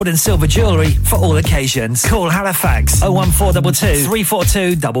And silver jewellery for all occasions. Call Halifax 01422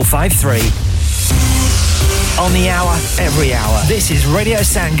 342 553. On the hour, every hour. This is Radio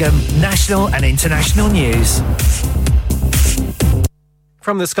Sangam, national and international news.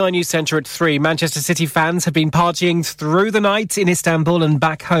 From the Sky News Centre at 3, Manchester City fans have been partying through the night in Istanbul and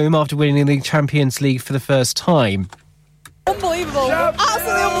back home after winning the Champions League for the first time. Unbelievable,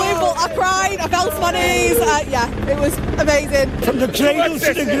 absolutely unbelievable. I cried, I fell to my knees. It was amazing. From the cradle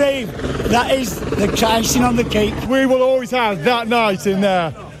to the grave, that is the icing on the cake. We will always have that night in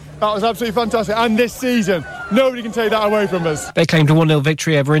there. That was absolutely fantastic. And this season, nobody can take that away from us. They claimed a 1-0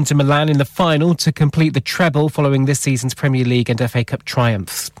 victory over Inter Milan in the final to complete the treble following this season's Premier League and FA Cup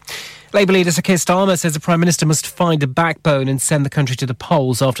triumphs. Labour leader Sir Keir Starmer says the Prime Minister must find a backbone and send the country to the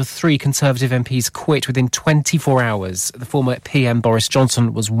polls after 3 Conservative MPs quit within 24 hours. The former PM Boris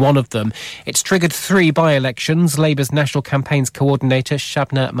Johnson was one of them. It's triggered 3 by-elections. Labour's National Campaigns Coordinator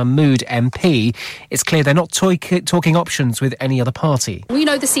Shabna Mahmood MP. It's clear they're not talking options with any other party. We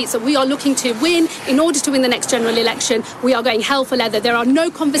know the seats that we are looking to win. In order to win the next general election, we are going hell for leather. There are no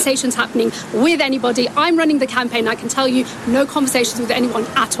conversations happening with anybody. I'm running the campaign. I can tell you, no conversations with anyone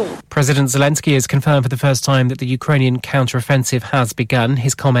at all. President Zelensky has confirmed for the first time that the Ukrainian counter-offensive has begun.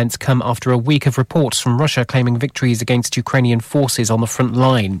 His comments come after a week of reports from Russia claiming victories against Ukrainian forces on the front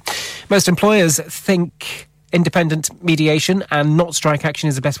line. Most employers think independent mediation and not strike action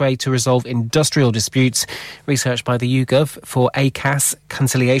is the best way to resolve industrial disputes. Research by the YouGov for ACAS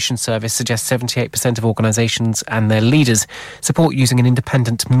Conciliation Service suggests 78% of organisations and their leaders support using an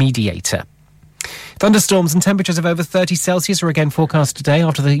independent mediator. Thunderstorms and temperatures of over 30 Celsius are again forecast today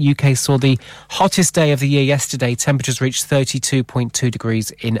after the UK saw the hottest day of the year yesterday. Temperatures reached 32.2 degrees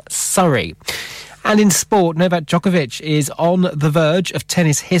in Surrey. And in sport, Novak Djokovic is on the verge of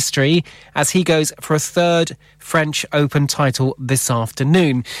tennis history as he goes for a 3rd French Open title this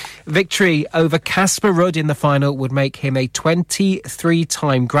afternoon. Victory over Casper Ruud in the final would make him a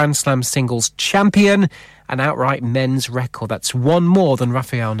 23-time Grand Slam singles champion, an outright men's record. That's one more than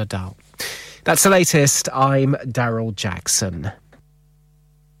Rafael Nadal. That's the latest. I'm Daryl Jackson.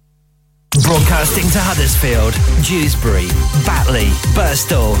 Broadcasting to Huddersfield, Dewsbury, Batley,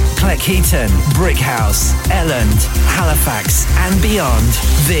 Birstall, Cleckheaton, Brickhouse, Elland, Halifax and beyond.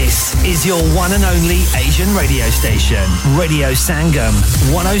 This is your one and only Asian radio station. Radio Sangam,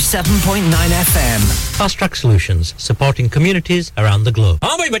 107.9 FM. Fast Track Solutions, supporting communities around the globe.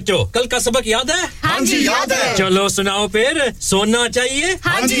 हाँ भाई बच्चों, कल का सबक याद है? हाँ जी याद है। चलो सुनाओ फिर, सोना चाहिए?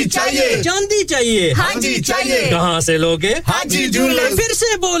 हाँ जी चाहिए। चांदी चाहिए? हाँ जी चाहिए। कहाँ से लोगे? हाँ जी जूलर्स। फिर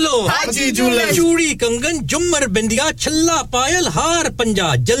से बोलो। हाँ जी जूलर्स। चूड़ी, कंगन, झुमर, बिंदिया, छल्ला, पायल, हार,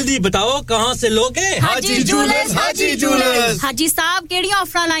 पंजा, जल्दी बताओ कहाँ से लोगे? हाँ जी जूलर्स, हाँ जी जूलर्स। हाजी साहब केड़ी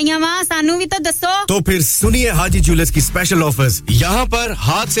ऑफर लाईया वा सानू भी तो दसो। तो फिर सुनिए हाजी जूलर्स की स्पेशल ऑफर्स। यहाँ पर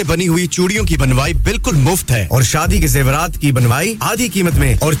हाथ से बनी हुई चूड़ियों की बनवाई बिल्कुल मुफ्त है और शादी के ज़ेवरात की बनवाई आधी कीमत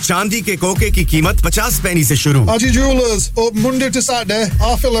में और चांदी के कोके की कीमत 50 पैसे से शुरू। Haji Jewellers, open Monday to Saturday,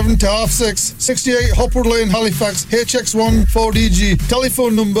 11:30 to 6:30, 68 Hopwood Lane, Halifax, HX1 4DG.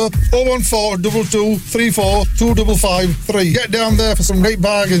 Telephone number 01422 34 2553. Get down there for some great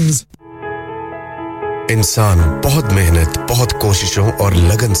bargains. इंसान बहुत मेहनत, बहुत कोशिशों और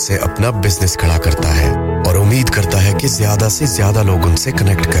लगन से अपना बिजनेस खड़ा करता है और उम्मीद करता है कि ज़्यादा से ज़्यादा लोग उनसे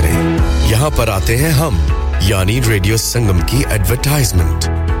कनेक्ट करें। यहाँ पर आते हैं हम, यानी रेडियो संगम की एडवर्टाइजमेंट।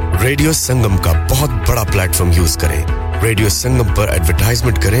 रेडियो संगम का बहुत बड़ा प्लेटफॉर्म यूज करें। रेडियो संगम पर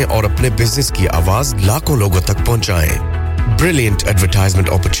एडवर्टाइजमेंट करें और अपने बिजनेस की आवाज लाखों लोगों तक पहुंचाएं। Brilliant advertisement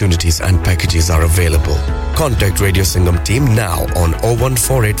opportunities and packages are available. Contact Radio Sangam team now on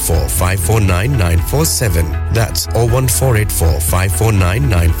 01484 549 947. That's 01484 549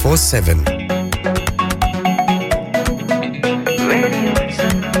 947.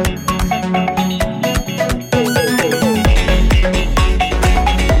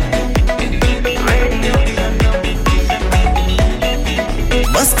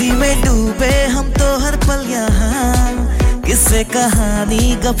 मस्ती में डूबे हम तो हर पल यहाँ किससे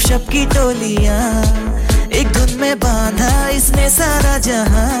कहानी गपशप की टोलियां एक धुन में बांधा इसने सारा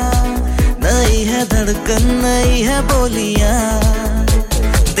जहां नई है धड़कन नई है बोलियां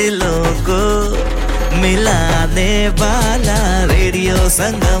दिलों को मिलाने वाला रेडियो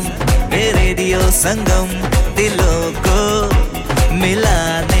संगम दिलों को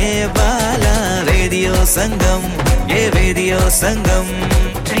मिलाने वाला रेडियो संगम ये रेडियो संगम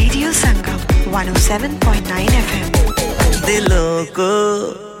 107.9 FM दिलों को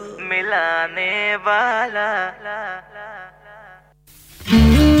मिलाने वाला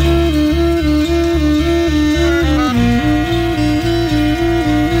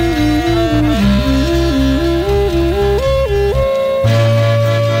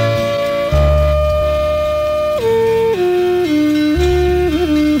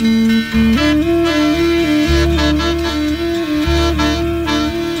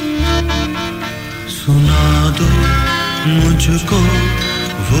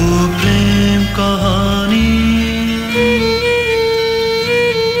वो प्रेम कहानी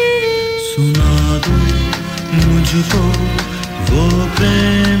सुना दो मुझको वो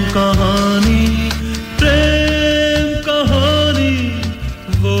प्रेम कहानी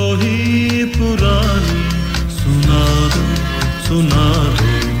वो ही पुरानी सुना दो सुना दो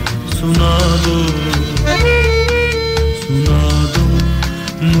सुना दो सुना दो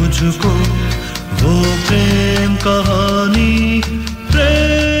मुझको वो प्रेम कहानी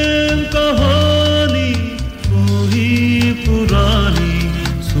वो ही पुरानी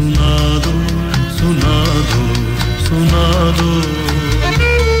सुना दो सुना दो सुना दो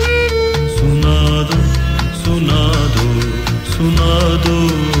सुना दो सुना दो सुना दो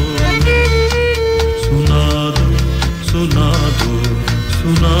सुना दो सुना दो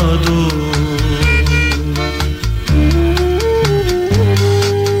सुना दो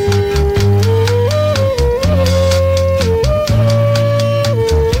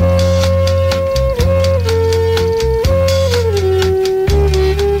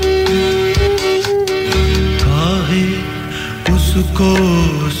को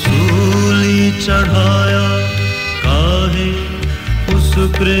सूली चढ़ाया काहे उस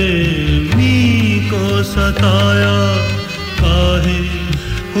प्रेमी को सताया काहे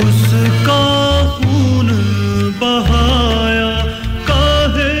उसका खून बहाया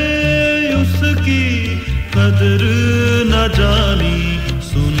काहे उसकी कदर न जानी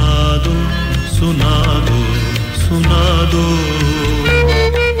सुना दो सुना दो सुना दो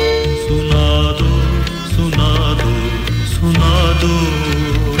सुना दो सुना दो सुना दो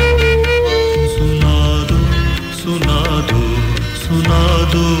सुना दो सुना दो सुना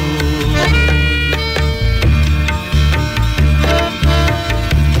दो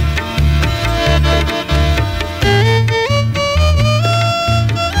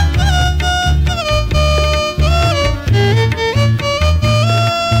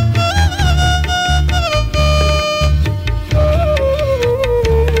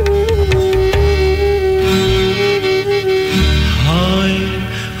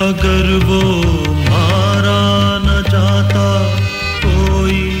अगर वो मारा न जाता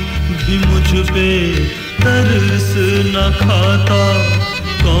कोई भी मुझ पे तरस न खाता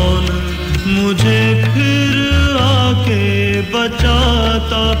कौन मुझे फिर आके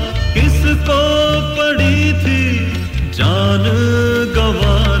बचाता किसको पड़ी थी जान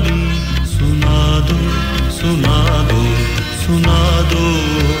गवानी सुना दो सुना दो सुना दो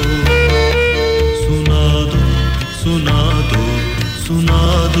सुना दो सुना दो सुना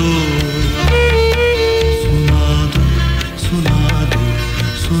दो सुना दो सुना दो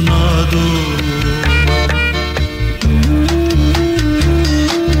सुना दो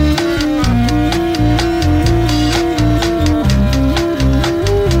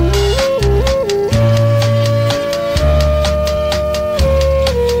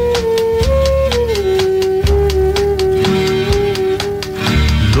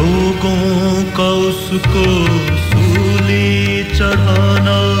लोगों का उसको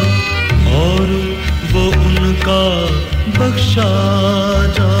चढ़ाना और वो उनका बख्शा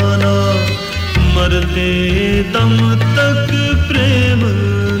जाना मरते दम तक प्रेम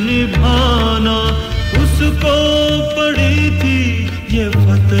निभाना उसको पड़ी थी ये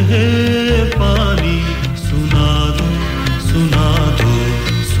फतह पानी सुना दो सुना दो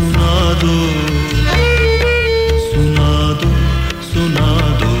सुना दो सुना दो सुना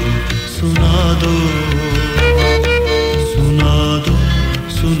दो सुना दो सुना दो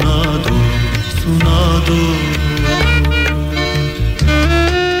सुना दो सुना दो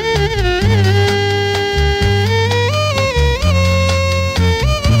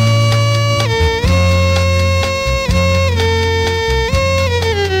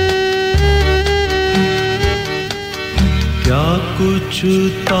क्या कुछ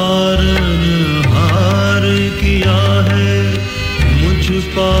तारन हार किया है मुझ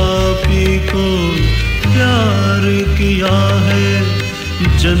पापी को प्यार किया है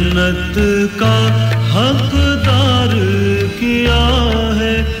जन्नत का हकदार किया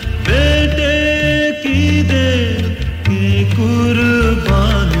है बेटे की दे के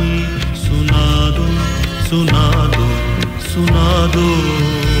कुर्बानी सुना दो सुना दो सुना दो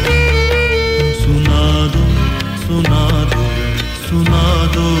सुना दो सुना दो सुना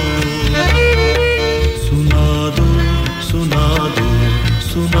दो सुना दो सुना दो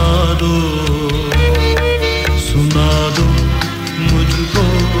सुना दो सुना दो मुझको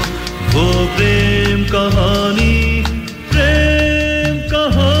वो प्रेम कहानी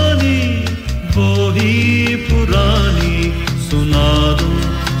वो ही पुरानी सुना दो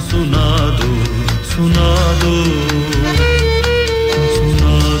सुना दो सुना दो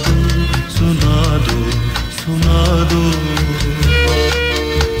सुना दो सुना दो सुना दो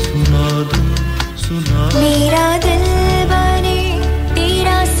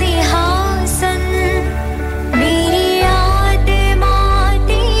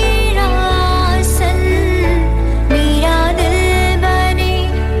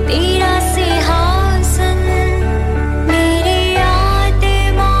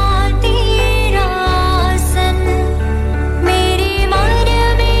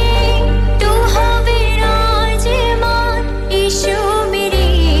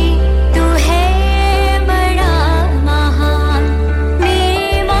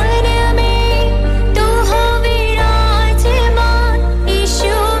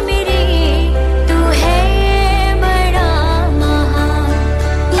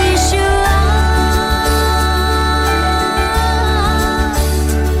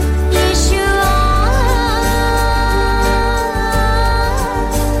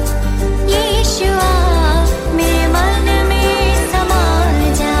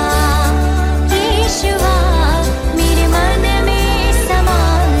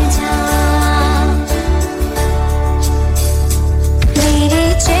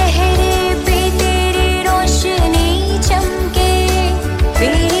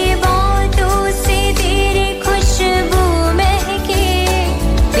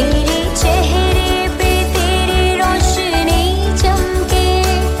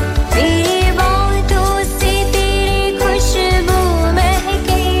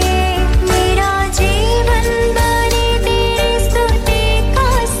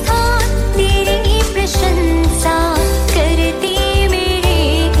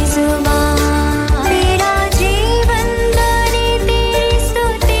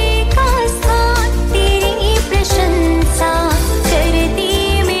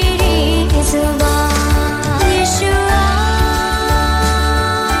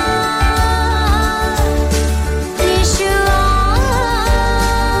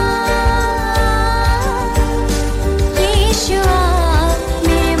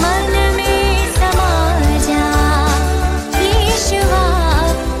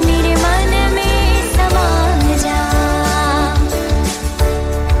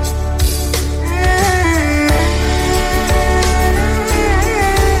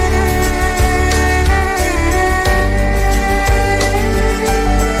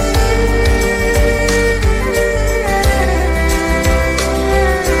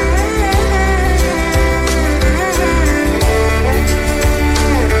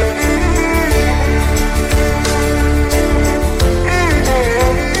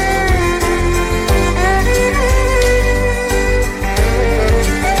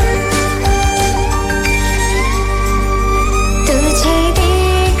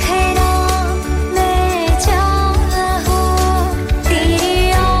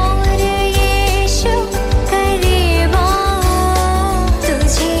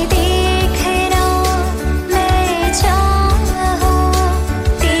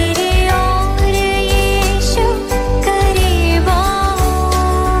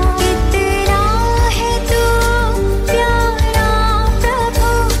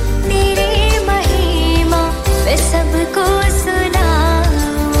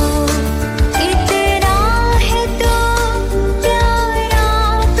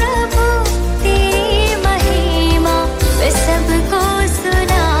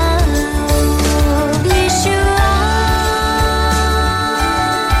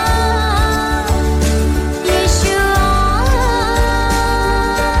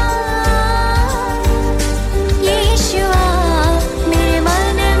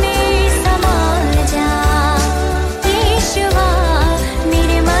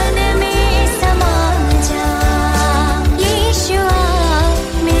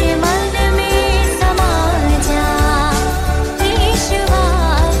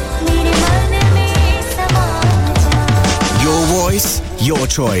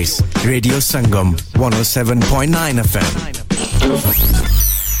choice. Radio Sangam 107.9 FM.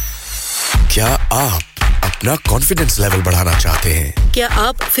 क्या आप अपना कॉन्फिडेंस लेवल बढ़ाना चाहते हैं? क्या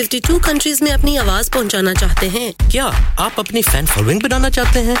आप 52 कंट्रीज में अपनी आवाज पहुंचाना चाहते हैं? क्या आप अपनी फैन फॉलोइंग बढ़ाना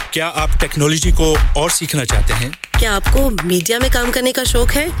चाहते हैं? क्या आप टेक्नोलॉजी को और सीखना चाहते हैं? क्या आपको मीडिया में काम करने का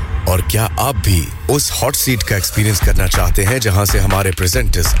शौक है? और क्या आप भी उस हॉट सीट का एक्सपीरियंस करना चाहते हैं जहां से हमारे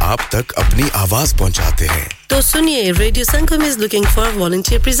प्रेजेंटर्स आप तक अपनी आवाज पहुंचाते हैं? तो सुनिए, Radio Sangam is looking for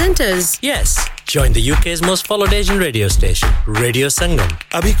volunteer presenters. Yes, join the UK's most followed Asian radio station, Radio Sangam.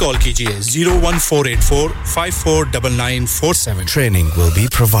 Abhi call kijiye 01484 549947. Training will be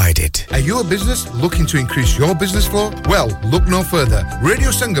provided. Are you a business looking to increase your business flow? Well, look no further.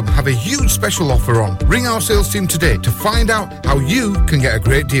 Radio Sangam have a huge special offer on. Ring our sales team today to find out how you can get a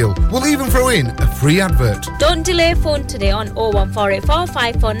great deal. We'll even throw in a free advert. Don't delay, phone today on 01484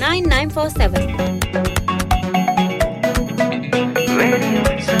 549 947.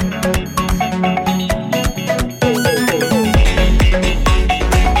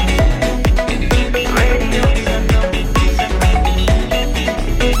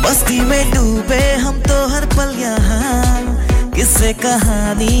 मस्ती में डूबे हम तो हर पल यहाँ किस्से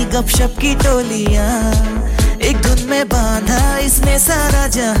कहानी गपशप की टोलियाँ एक धुन में बांधा इसने सारा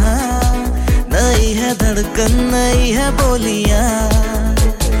जहां नई है धड़कन नई है बोलियां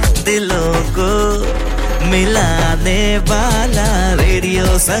दिलों को मिलाने वाला रेडियो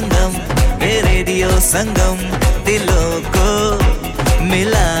संगम दिलों को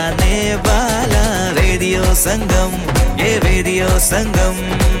मिलाने वाला रेडियो संगम ये रेडियो संगम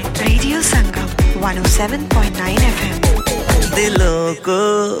 107.9 FM दिलों को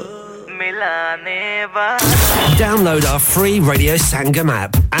मिलाने वाला Download our free Radio Sangam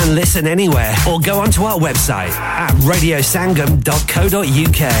app and listen anywhere or go onto our website at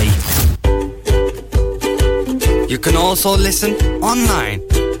radiosangam.co.uk. You can also listen online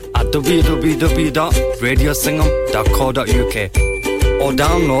at www.radiosangam.co.uk or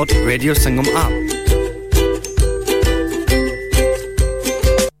download Radio Sangam app.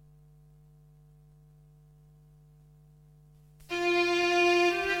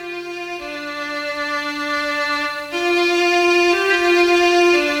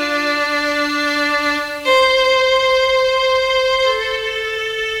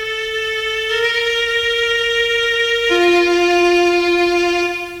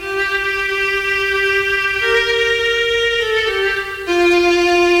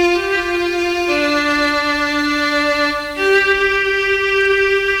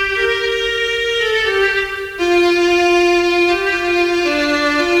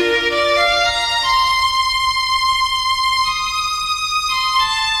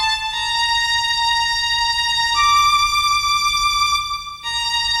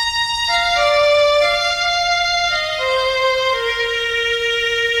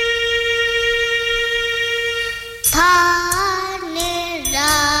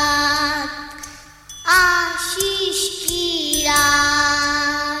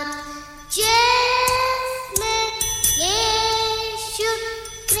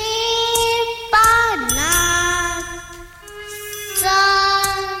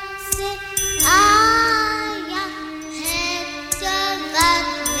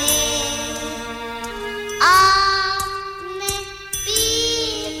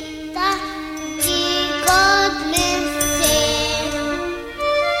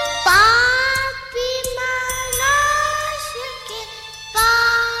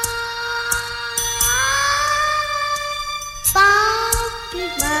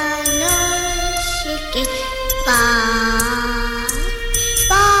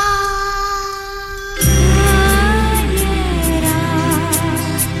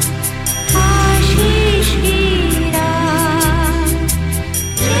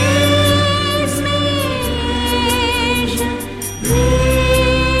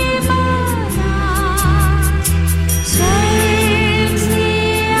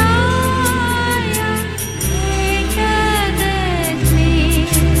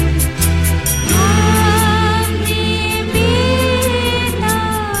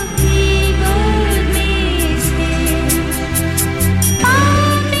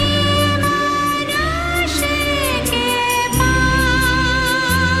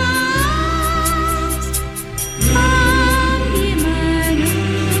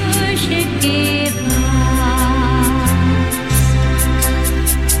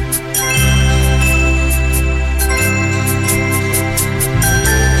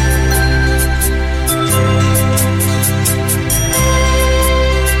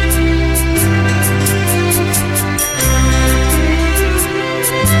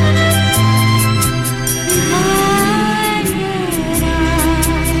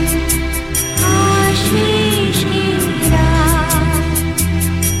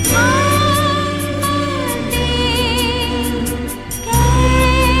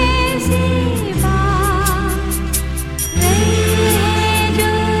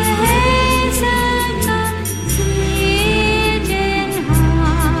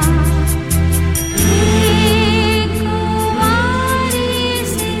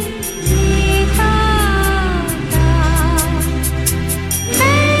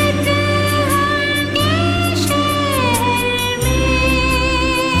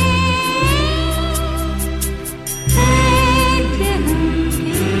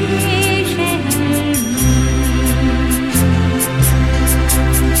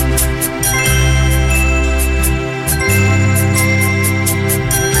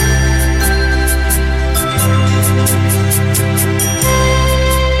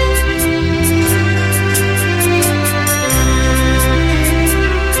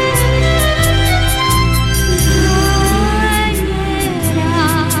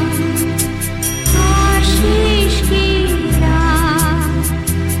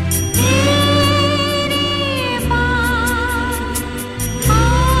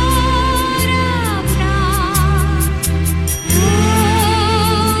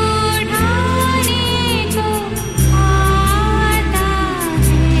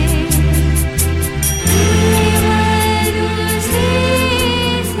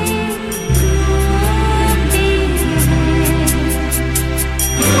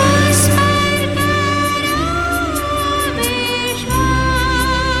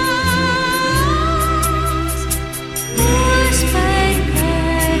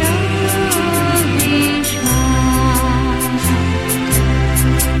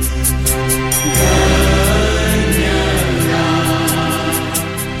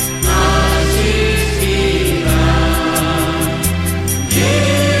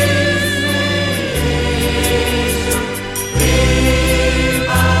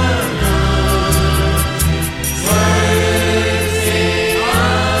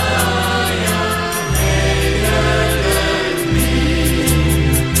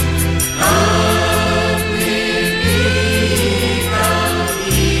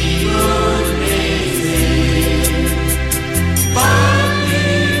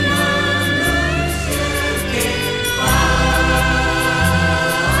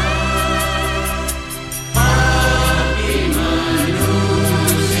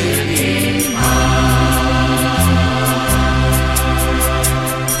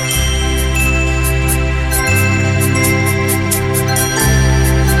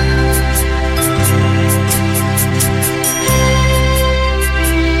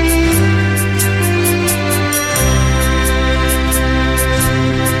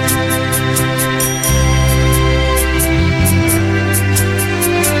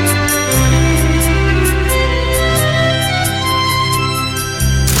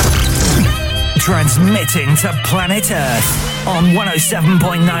 Transmitting to planet Earth on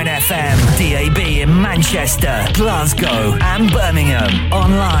 107.9 FM, DAB in Manchester, Glasgow and Birmingham.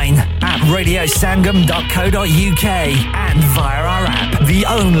 Online at radiosangam.co.uk and via our app, the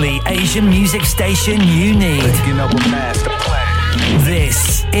only Asian music station you need.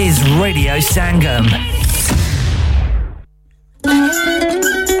 This is Radio Sangam.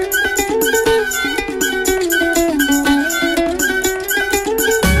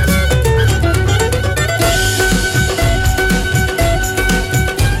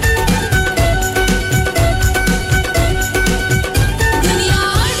 दुनिया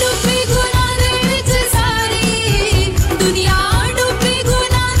डूबी गुनाह दे विच सारी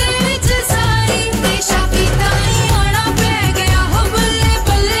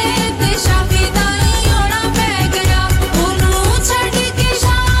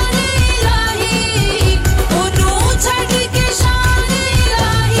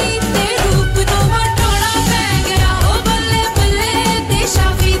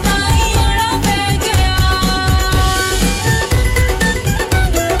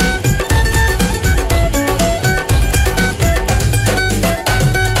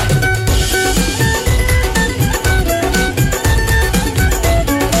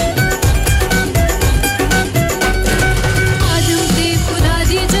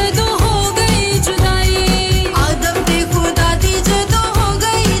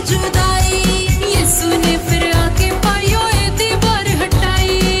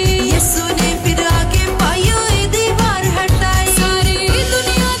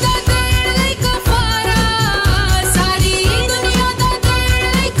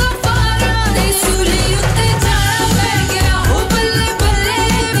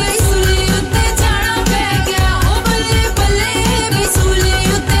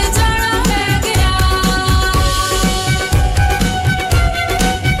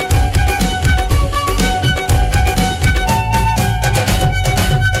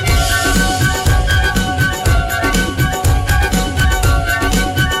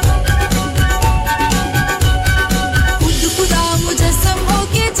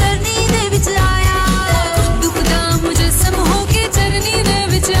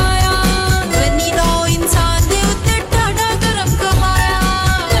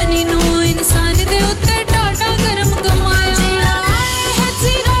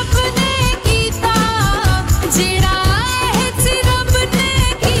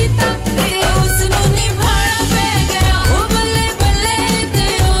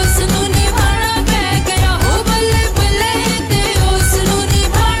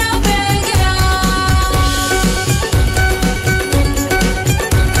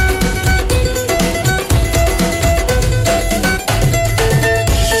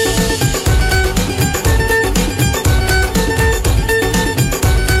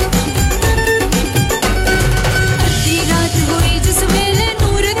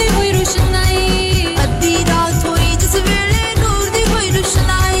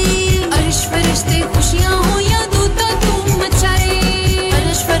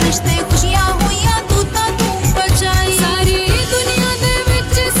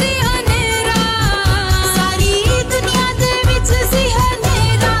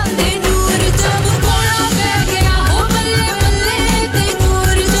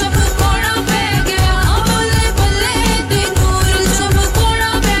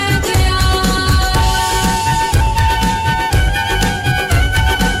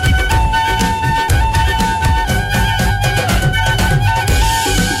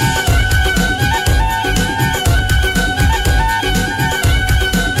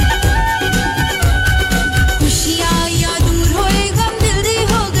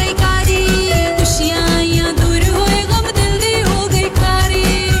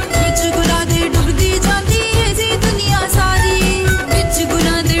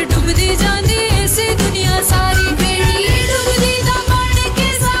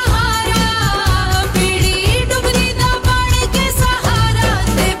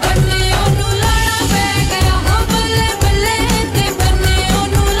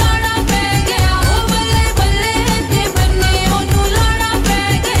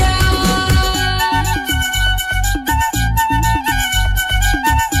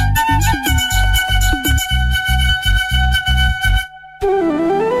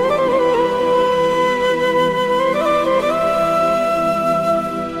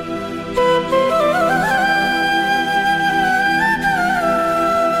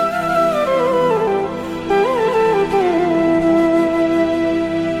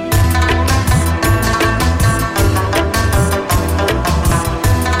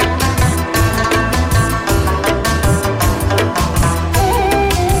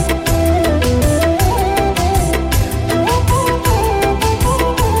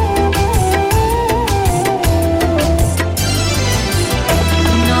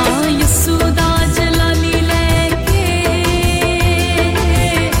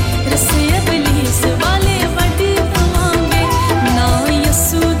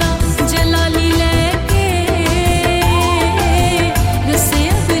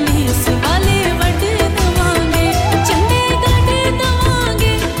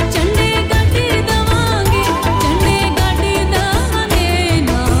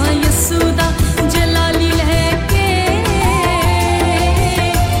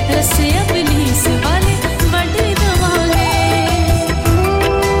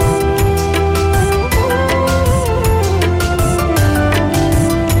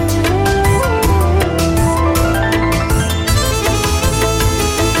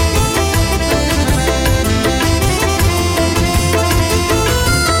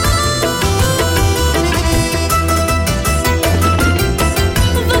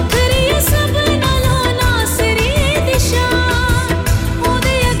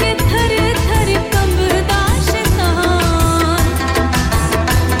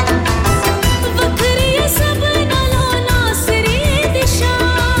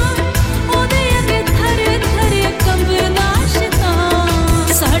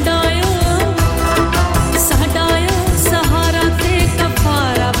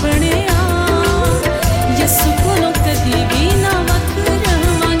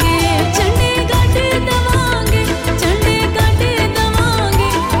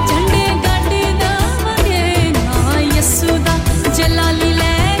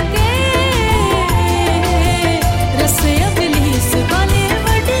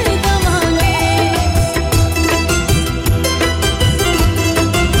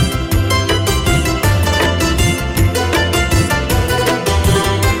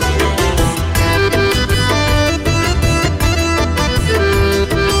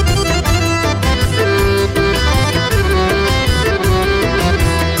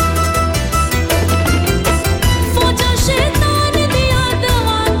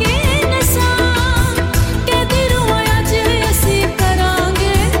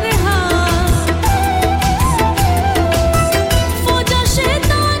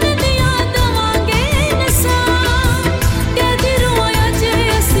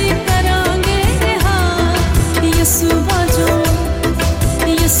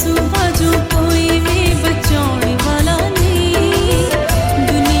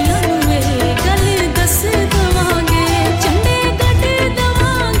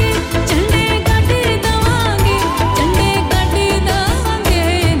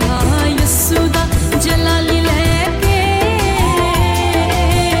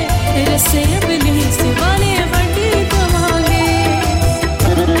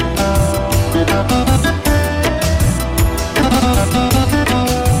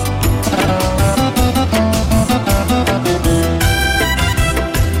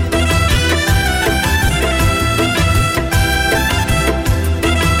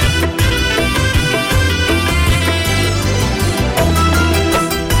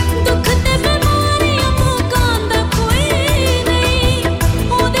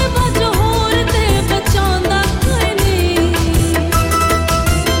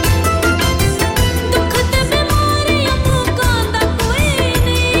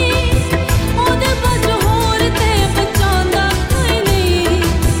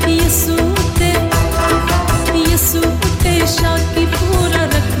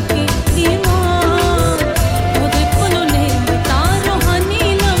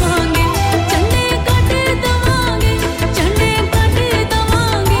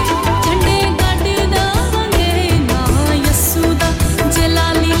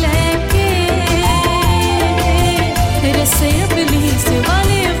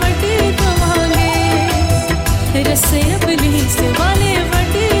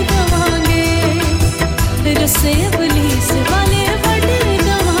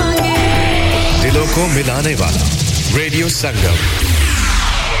को मिलाने वाला radio संगम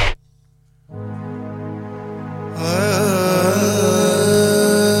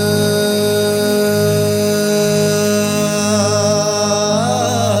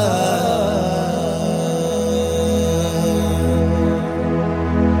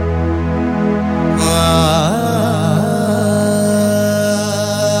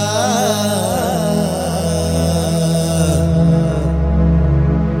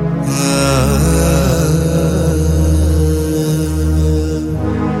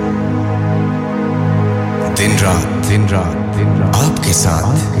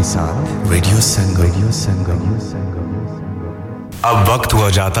अब वक्त हुआ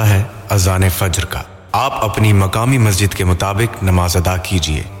जाता है अज़ान फज्र का आप अपनी मकामी मस्जिद के मुताबिक नमाज अदा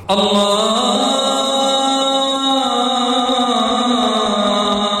कीजिए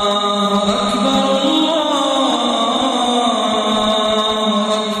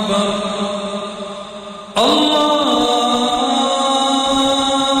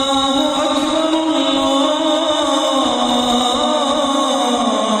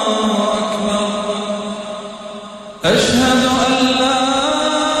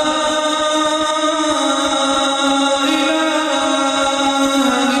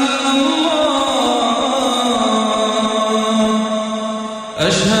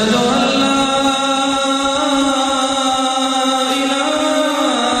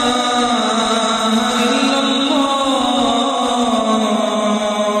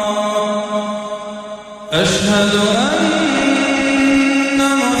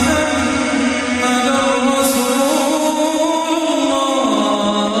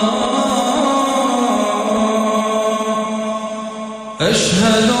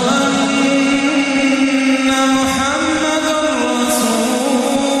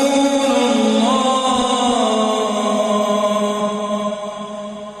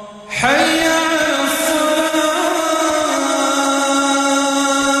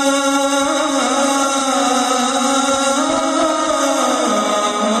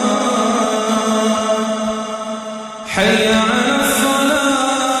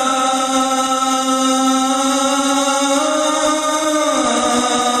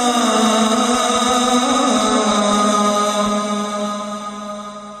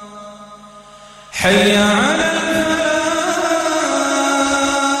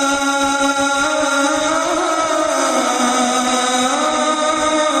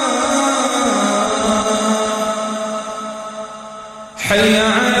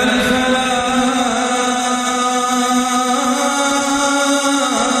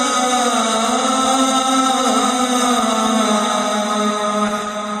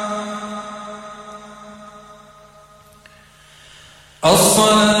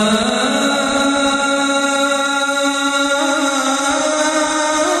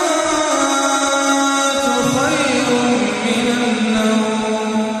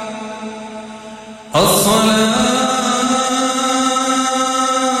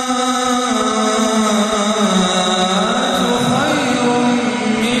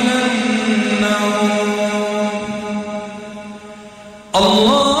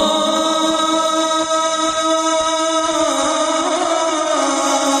Allah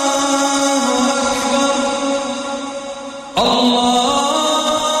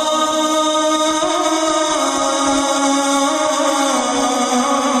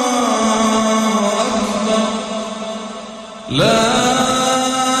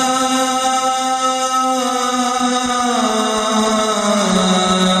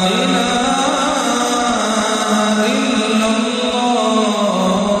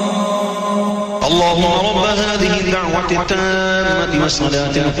اللهم رب هذه الدعوة التامة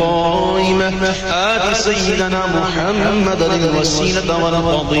والصلاة القائمة آت سيدنا محمد الوسيلة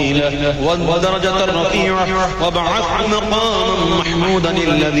والفضيلة والدرجة الرفيعة وابعثه مقاما محمودا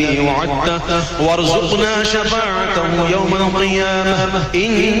الذي وعدته وارزقنا شفاعته يوم القيامة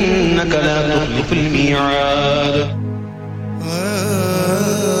إنك لا تخلف الميعاد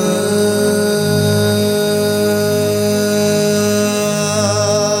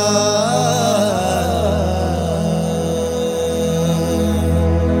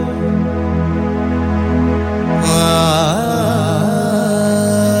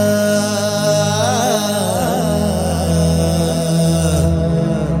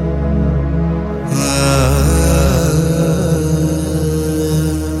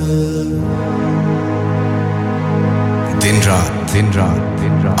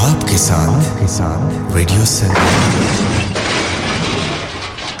आपके साथ radio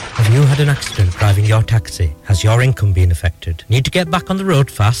Have you had an accident driving your taxi? Has your income been affected? Need to get back on the road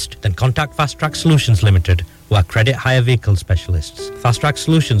fast? Then contact Fast Track Solutions Limited, who are credit hire vehicle specialists. Fast Track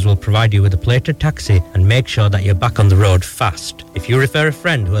Solutions will provide you with a plated taxi and make sure that you're back on the road fast. If you refer a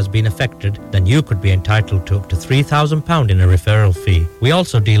friend who has been affected, then you could be entitled to up to £3,000 in a referral fee. We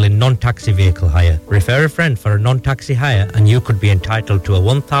also deal in non-taxi vehicle hire. Refer a friend for a non-taxi hire and you could be entitled to a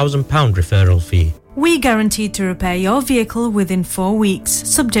 £1,000 referral fee. We guarantee to repair your vehicle within 4 weeks,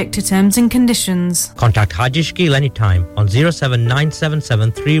 subject to terms and conditions. Contact Haji Shkil anytime on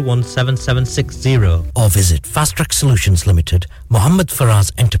 07977317760 or visit Fast Track Solutions Limited, Mohammed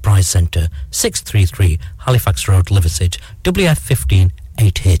Faraz Enterprise Centre, 633 Halifax Road, Liversedge, WF15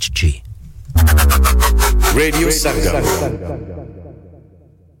 8HG. Radio Sangam.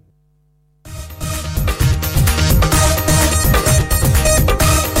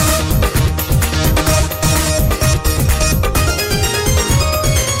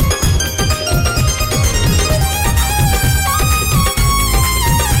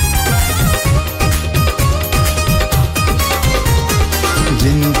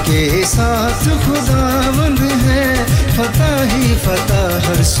 जिनके साथ खुदावंद है फतह ही फतह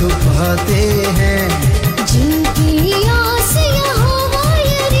हर सुभाते हैं जिनकी आस यहोवा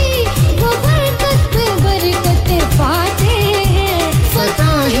यरी वो बरकत पे बरकत पाते हैं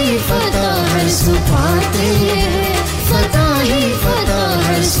फतह ही फतह हर सुभाते हैं फतह ही फतह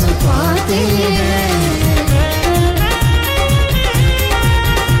हर सुभाते हैं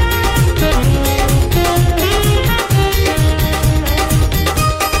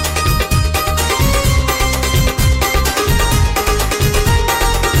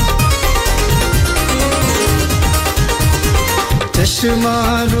चश्मा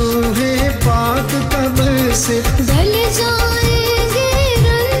रूहे पाक कब्र से ढल जाएंगे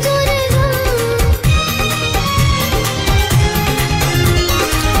रंज और गम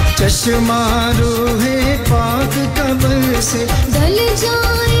चश्मा रूहे पाक कब्र से ढल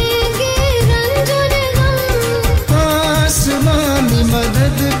जाएंगे रंज और गम आसमानी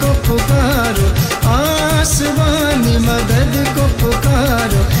मदद को पुकारो आसमानी मदद को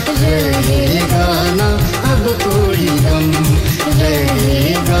पुकारो रहेगा ना अब कोई गम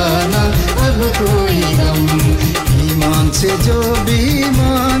रहेगा ना अब कोई गम ईमान से जो भी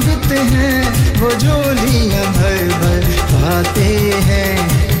मांगते हैं वो झोलियां भर भर पाते हैं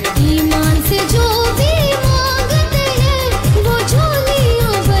ईमान से जो भी मांगते हैं वो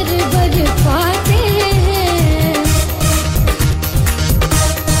झोलियां भर भर पाते हैं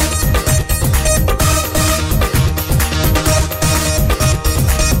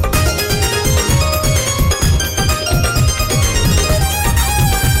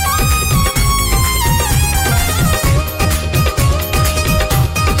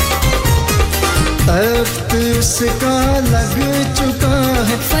तख्त उसका लग चुका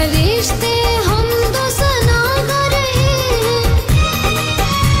है फरिश्ते हमदो सना गा रहे हैं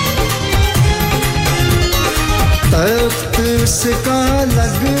तख्त उसका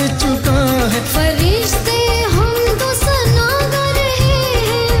लग चुका है फरिश्ते हमदो सना गा रहे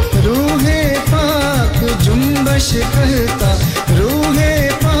हैं रूहे पाक जुम्बश कहता रूहे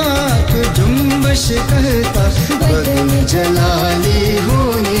पाक जुम्बश कहता बदन जलाली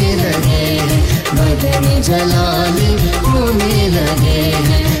होने लगे हैं बदन जलाली होने लगे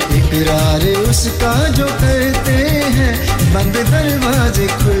हैं इकरार उसका जो करते हैं बंद दरवाजे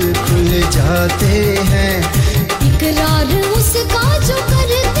खुल खुल जाते हैं इकरार उसका जो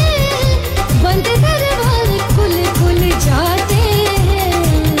करते हैं बंद दरवाजे खुल खुल जाते हैं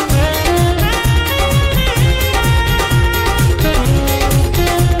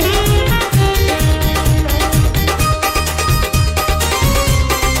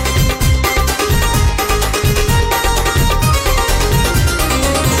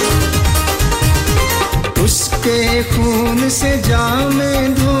खून से जामे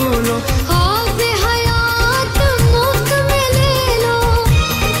धो लो आब हयात मुफ्त में ले लो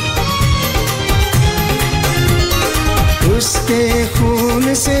उसके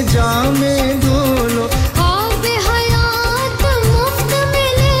खून से जामे धो लो आब हयात मुफ्त में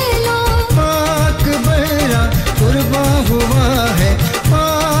ले लो पाक बहरा कुर्बा हुआ है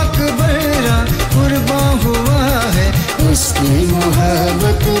पाक बहरा कुर्बा हुआ है उसकी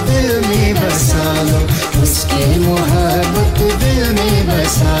मोहब्बत दिल में बसा लो उसकी मोहब्बत दिल में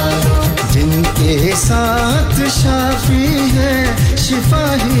बसा लो जिनके साथ शाफी है शिफा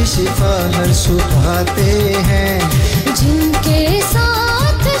ही शिफा हर सुपाते हैं जिनके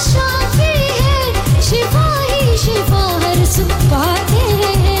साथ शाफी है शिफा ही शिफा हर सुपाते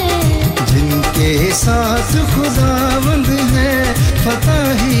हैं जिनके साथ खुदावंद है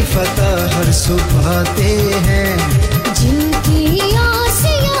फतह ही फतह हर सुपाते हैं जिनकी आस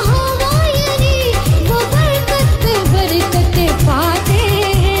यहाँ वायरी वो बरकत पे बरकत पाते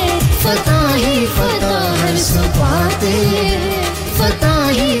हैं फतह ही फतह हर सुपाते हैं फतह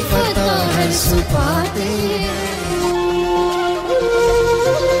ही फतह हर सुपाते हैं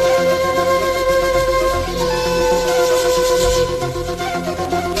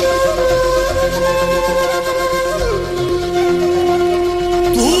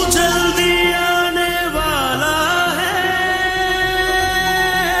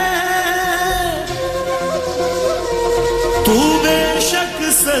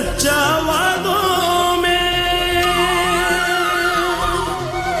सच्चा वादों में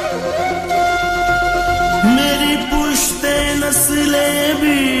मेरी पुश्ते नस्लें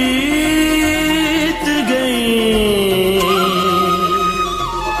बीत गईं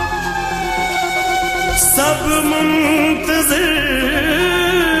सब मुंतज़िर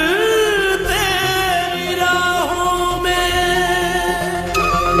तेरी राहों में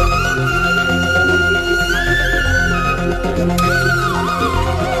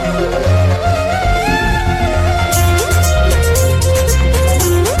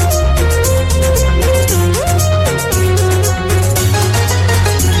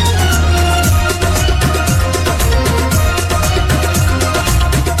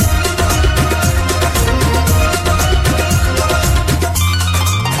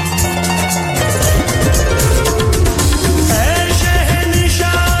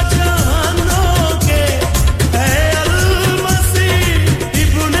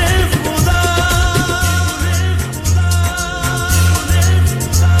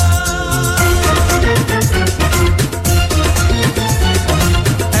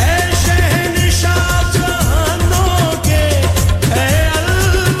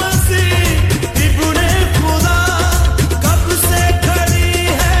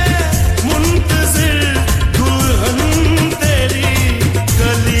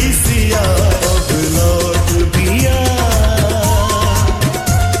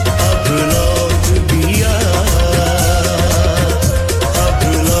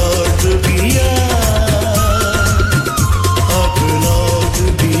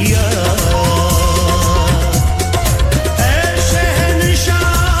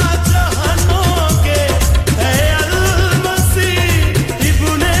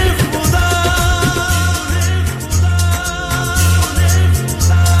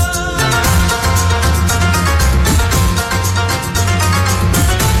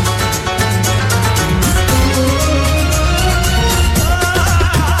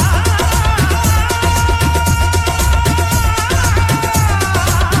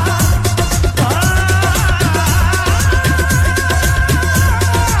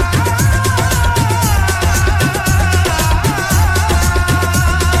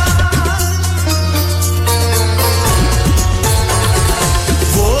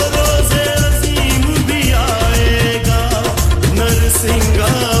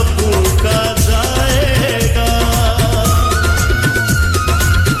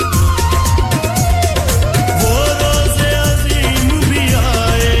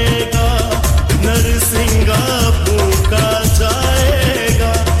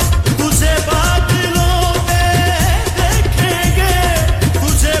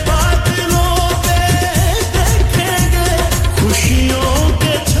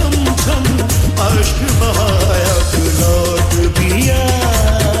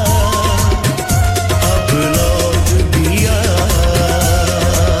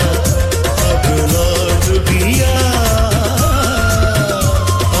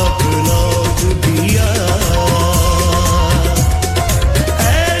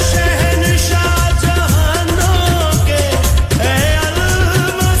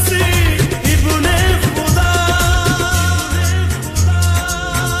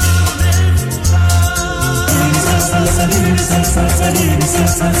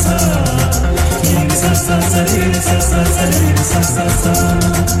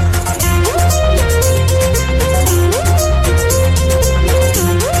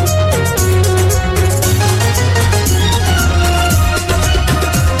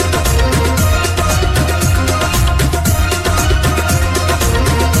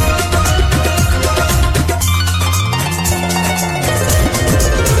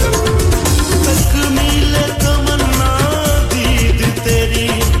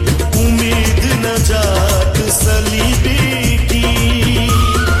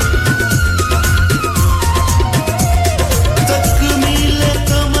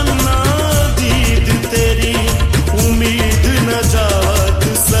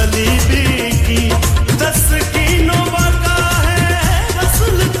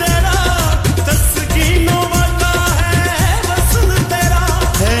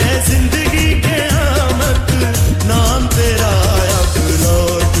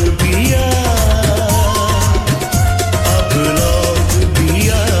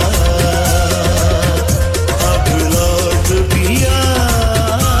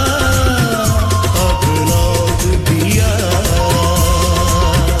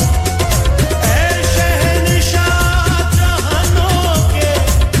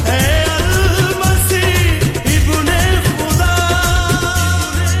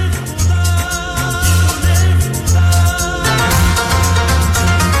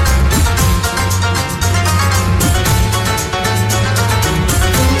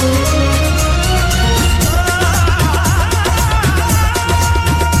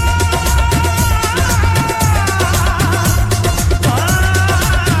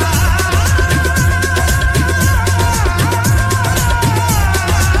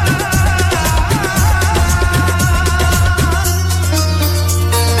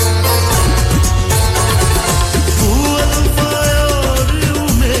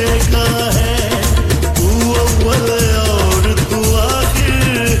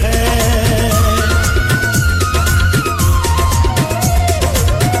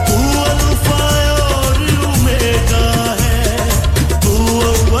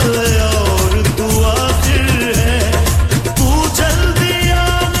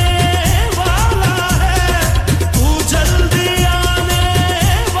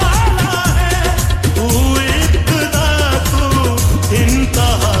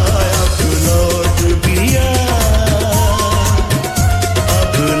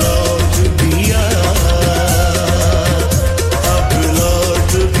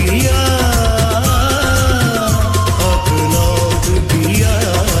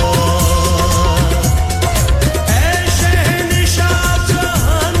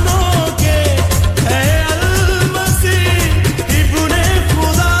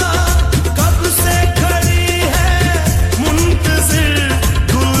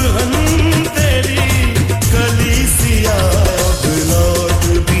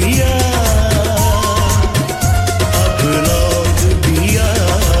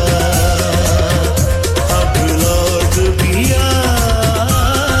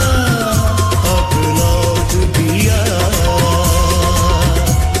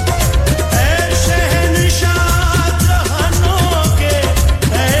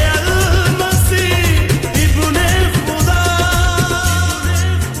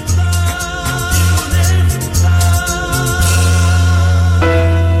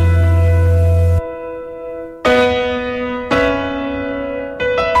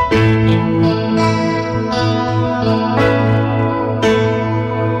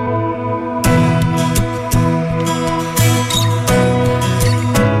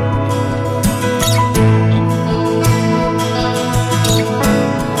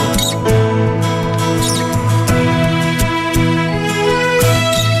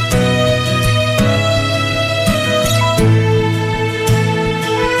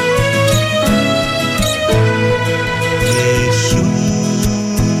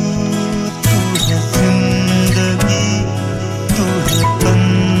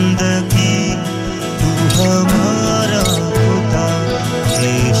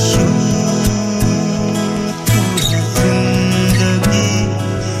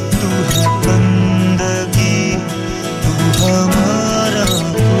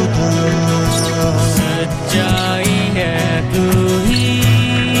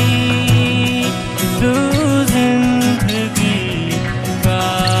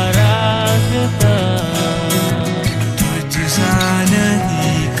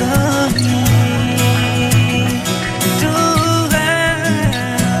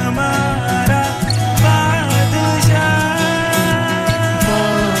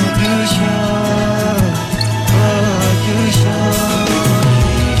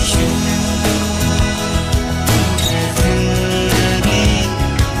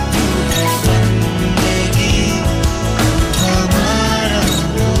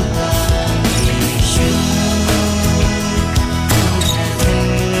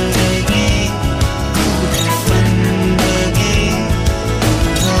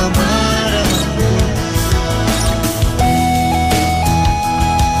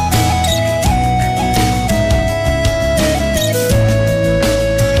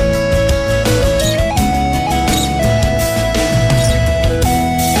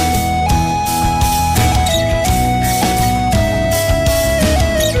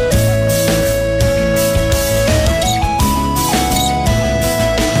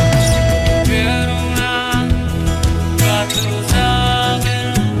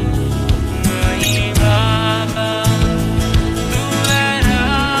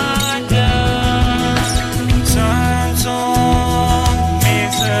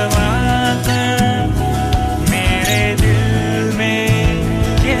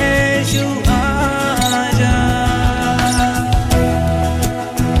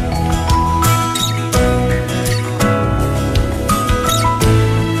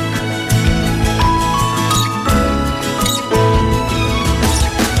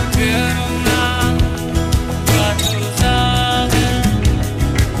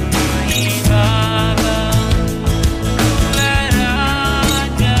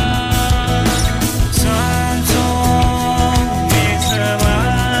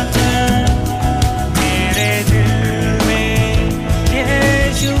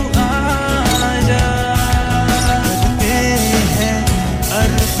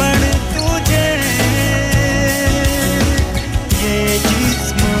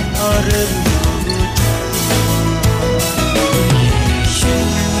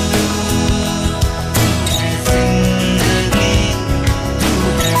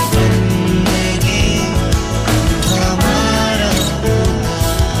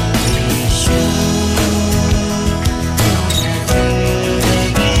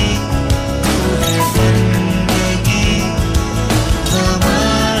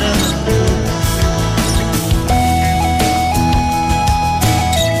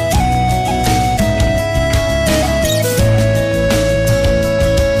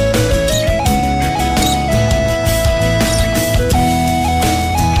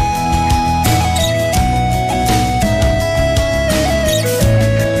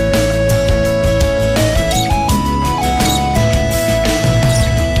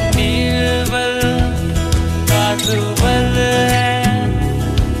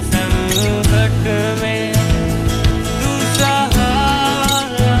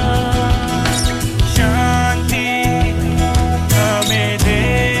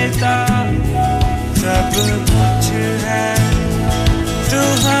कुछ है तू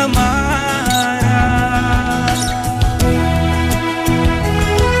हमारा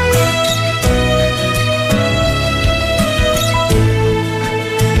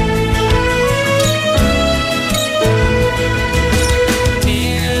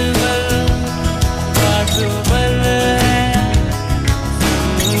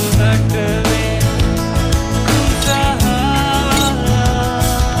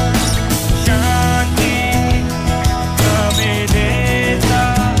शांति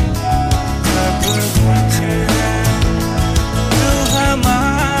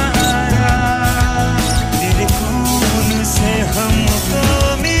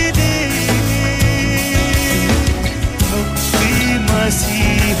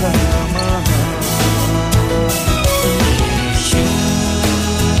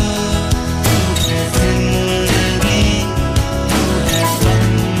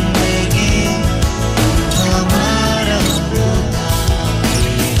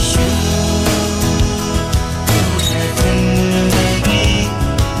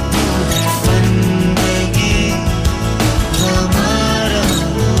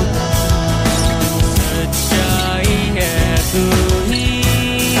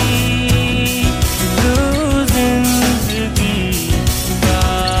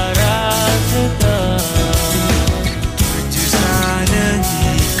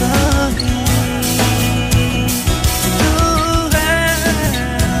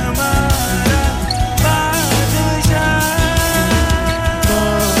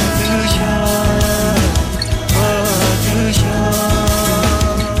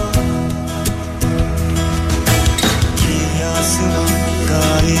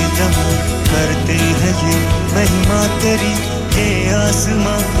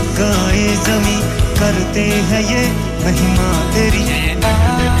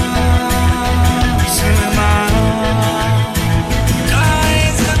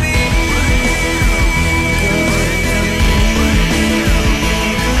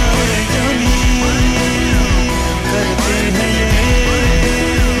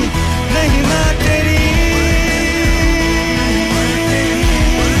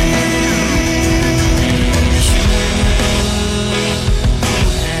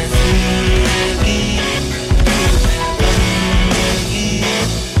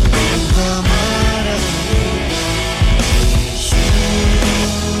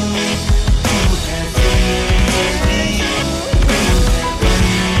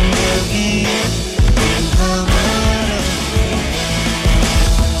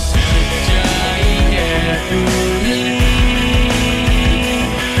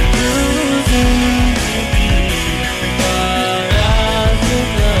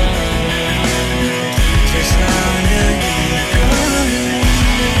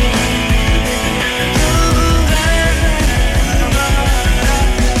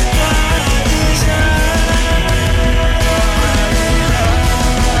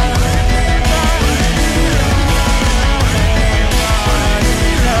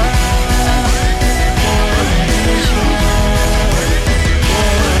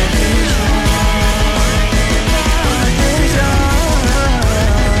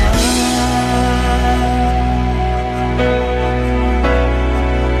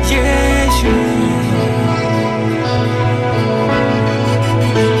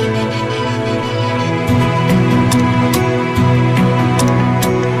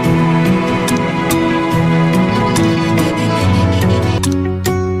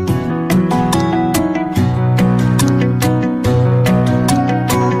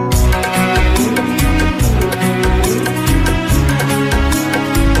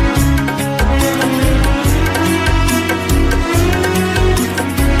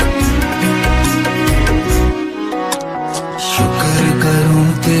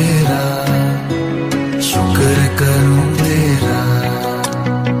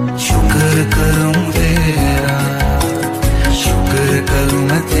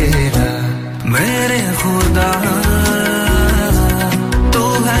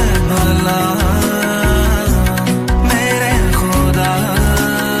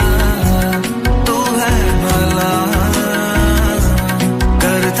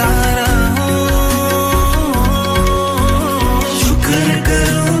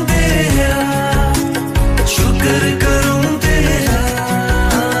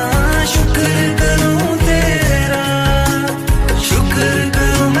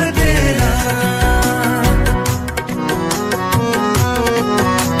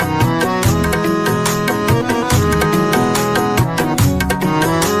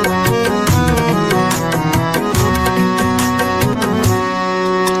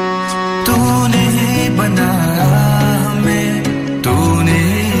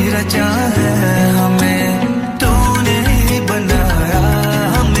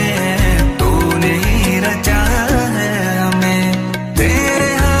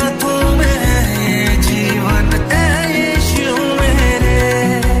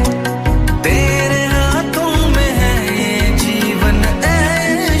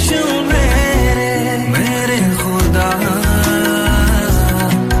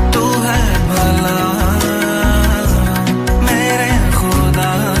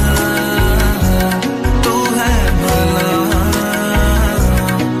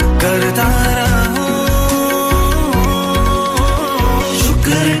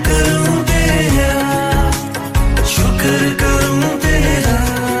शुक्र करूं तेरा शुक्र करूं तेरा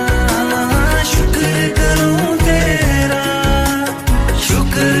शुक्र करूं तेरा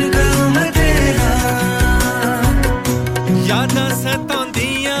शुक्र करूं मैं तेरा यादां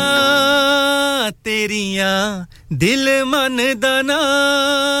सतांदियां तेरियां दिल मन दा ना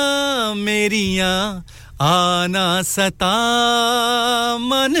मेरियां आना सता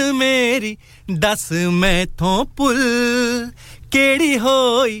मन मेरी दस मैथों पुल केड़ी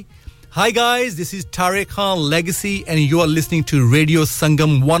होई. Hi guys, this is Tariq Khan Legacy and you are listening to Radio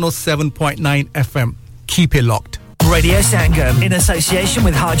Sangam 107.9 FM. Keep it locked. Radio Sangam in association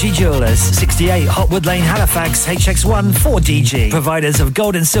with Haji Jewellers, 68 Hotwood Lane, Halifax, HX1 4DG. Providers of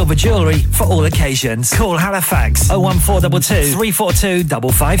gold and silver jewellery for all occasions. Call Halifax 01422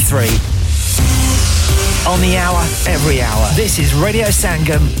 342 553. On the hour, every hour. This is Radio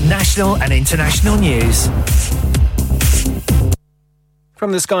Sangam, national and international news.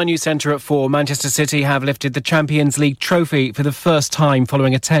 From the Sky News Centre at 4, Manchester City have lifted the Champions League trophy for the first time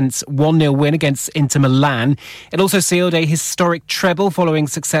following a tense 1-0 win against Inter Milan. It also sealed a historic treble following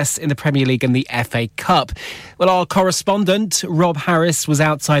success in the Premier League and the FA Cup. Well, our correspondent, Rob Harris, was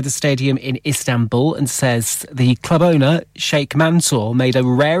outside the stadium in Istanbul and says the club owner, Sheikh Mansour, made a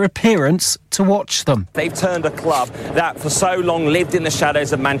rare appearance to watch them. They've turned a club that for so long lived in the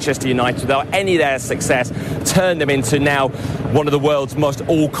shadows of Manchester United without any of their success, turned them into now one of the world's most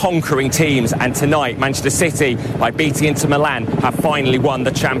all-conquering teams, and tonight Manchester City, by beating Inter Milan, have finally won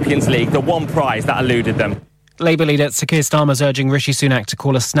the Champions League, the one prize that eluded them. Labour leader Sir Keir Starmer is urging Rishi Sunak to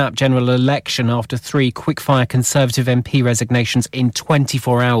call a snap general election after 3 quick-fire Conservative MP resignations in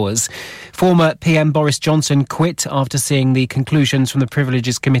 24 hours. Former PM Boris Johnson quit after seeing the conclusions from the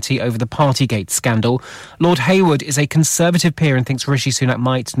Privileges Committee over the Partygate scandal. Lord Hayward is a Conservative peer and thinks Rishi Sunak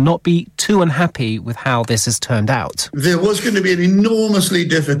might not be too unhappy with how this has turned out. There was going to be an enormously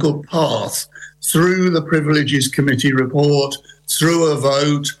difficult path through the Privileges Committee report, through a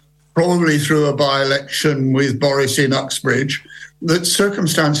vote, probably through a by-election with Boris in Uxbridge, that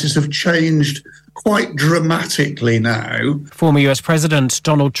circumstances have changed quite dramatically now. Former US President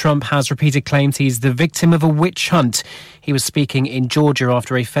Donald Trump has repeated claims he's the victim of a witch hunt. He was speaking in Georgia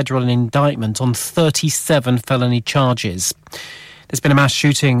after a federal indictment on 37 felony charges. There's been a mass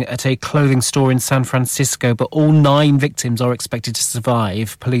shooting at a clothing store in San Francisco, but all 9 victims are expected to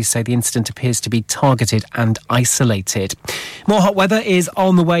survive. Police say the incident appears to be targeted and isolated. More hot weather is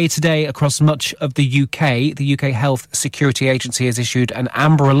on the way today across much of the UK. The UK Health Security Agency has issued an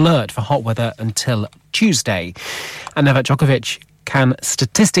amber alert for hot weather until Tuesday. And Novak Djokovic can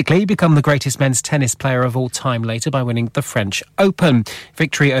statistically become the greatest men's tennis player of all time later by winning the French Open.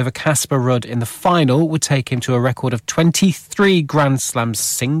 Victory over Casper Ruud in the final would take him to a record of 23 Grand Slam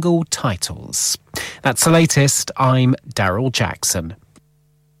single titles. That's the latest. I'm Daryl Jackson.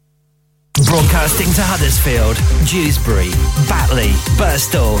 Broadcasting to Huddersfield, Dewsbury, Batley,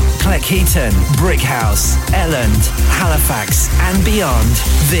 Birstall, Cleckheaton, Brickhouse, Elland, Halifax and beyond.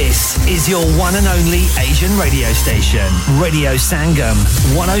 This is your one and only Asian radio station. Radio Sangam,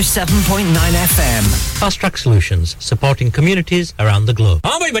 107.9 FM. Fast Track Solutions, supporting communities around the globe.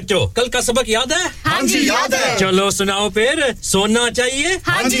 हाँ भाई बच्चों, कल का सबक याद है? हाँ जी याद है। चलो सुनाओ फिर, सोना चाहिए?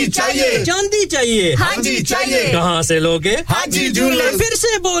 हाँ जी चाहिए। चांदी चाहिए? हाँ जी चाहिए। कहाँ से लोगे? हाँ जी जूलर्स। फिर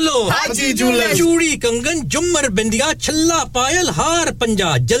से बोलो। हाँ जी जूलर्स। चूड़ी, कंगन, झुमर, बिंदिया, छल्ला, पायल, हार,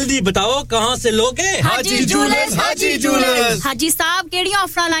 पंजा, जल्दी बताओ कहाँ से लोगे? हाँ जी जूलर्स। हाँ जी जूलर्स। हाजी साहब केड़ी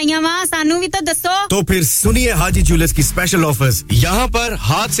ऑफर लाईयां वा सानू भी तो दसो। तो फिर सुनिए हाजी जूलर्स की स्पेशल ऑफर्स। यहाँ पर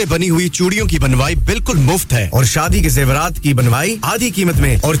हाथ से बनी हुई चूड़ियों की बनवाई बिल्कुल मुफ्त है और शादी के जेवरात की बनवाई आधी कीमत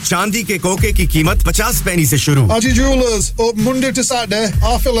में और चांदी के कोके की कीमत 50 पैसे से शुरू। Haji Jewellers, open Monday to Saturday,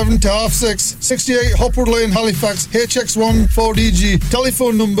 11:30 to 6:30, 68 Hopwood Lane, Halifax, HX1 4DG.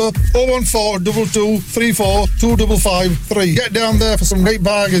 Telephone number 01422 34 2553. Get down there for some great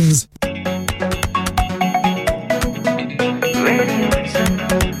bargains.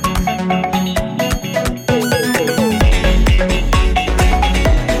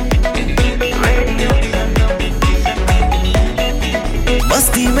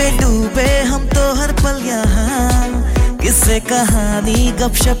 मस्ती में डूबे हम तो हर पल यहाँ किस्से कहानी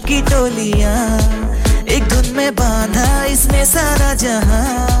गपशप की टोलियाँ एक धुन में बांधा इसने सारा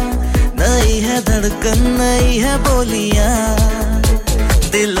जहां नई है धड़कन नई है बोलियाँ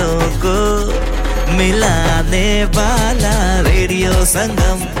दिलों को मिलाने वाला रेडियो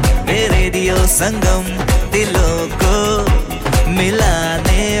संगम दिलों को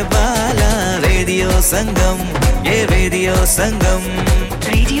मिलाने वाला रेडियो संगम ये रेडियो संगम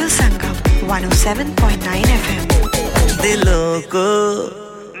 107.9 FM दिलों को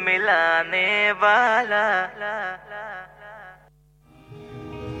मिलाने वाला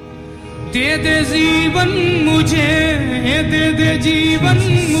दे दे जीवन मुझे दे दे जीवन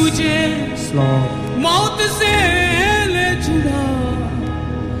मुझे मौत से ले छुड़ा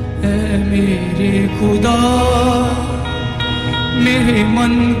ऐ मेरे खुदा मेरे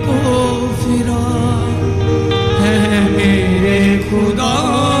मन को फिरा है मेरे खुदा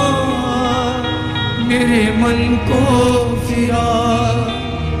मेरे मन को फिरा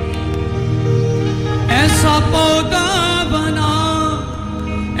ऐसा पौधा बना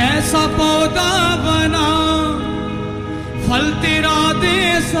फल तेरा दे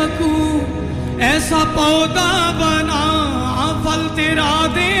सकूं ऐसा पौधा बना फल तेरा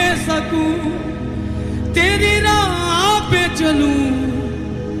दे सकूं तेरी राह पे चलूं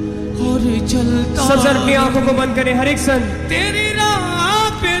और चलता सब जन अपनी आंखों को बंद करें हर एक सन तेरी राह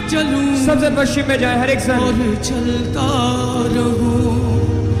पे चलूं सब जन पश्चिम में जाए हर एक सन और चलता रहूं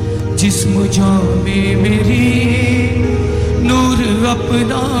जिस्म जान में मेरी नूर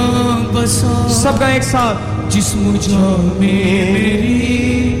अपना बसा सबका एक साथ जिस्म जान में मेरी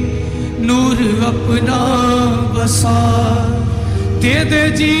नूर अपना बसा दे दे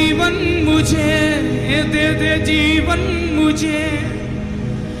जीवन मुझे दे दे जीवन मुझे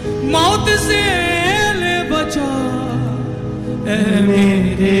मौत से ले बचा ऐ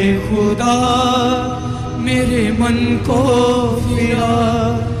मेरे खुदा मेरे मन को फिरा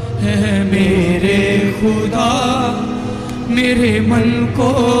है मेरे खुदा मेरे मन को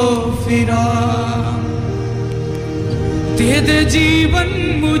फिरा दे दे जीवन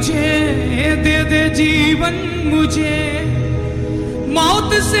मुझे दे दे जीवन मुझे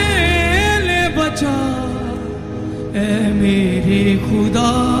मौत से ले बचा ऐ मेरे खुदा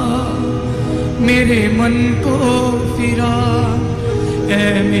मेरे मन को फिरा ऐ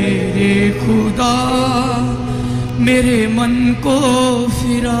मेरे खुदा मेरे मन को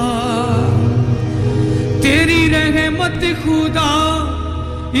फिरा तेरी रहमत खुदा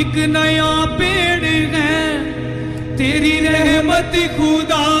एक नया पेड़ है तेरी रहमत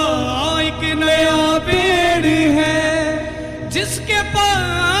खुदा एक नया पेड़ है जिसके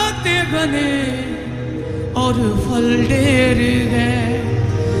पत्ते घने और फल ढेर है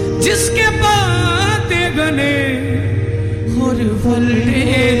जिसके पत्ते घने और फल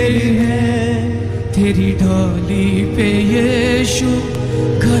ढेर है तेरी डाली पे यीशु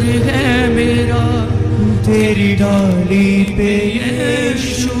घर है मेरा तेरी डाली पे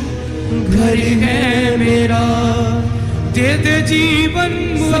यीशु घर है मेरा दे दे जीवन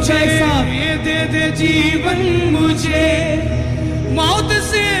मुझे दे दे जीवन मुझे मौत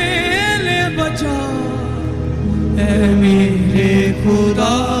से ले बचा ऐ मेरे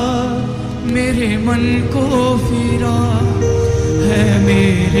खुदा मेरे मन को फिरा है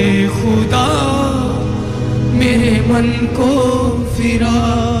मेरे खुदा मेरे मन को फिरा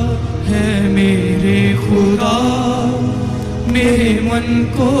है मेरे खुदा मेरे मन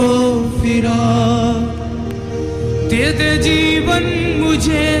को फिरा दे दे जीवन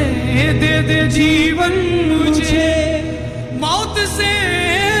मुझे दे दे जीवन मुझे मौत से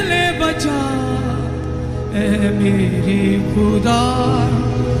ले बचा ऐ मेरे खुदा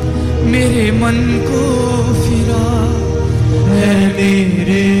मेरे मन को फिरा है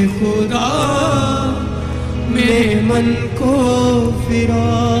मेरे खुदा मेरे मन को फिरा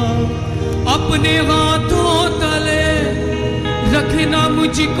अपने हाथों तले रखना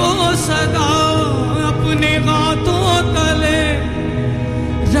मुझको सदा अपने हाथों तले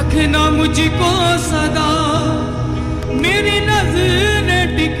रखना मुझको सदा मेरी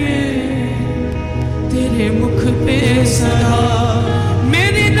नजर टिके तेरे मुख पे सदा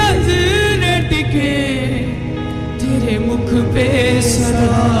मेरी नजर टिके तेरे मुख पे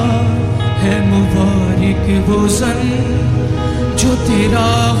सदा है मुबारक वो सन जो तेरा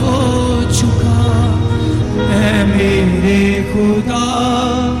हो चुका है मेरे खुदा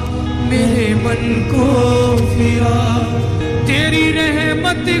मेरे मन को फिरा तेरी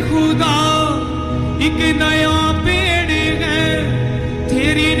रहमत खुदा एक नया पेड़ है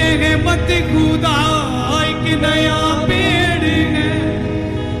तेरी रहमत खुदा एक नया पेड़ है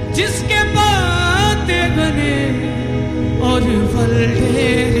जिसके पत्ते घने और फल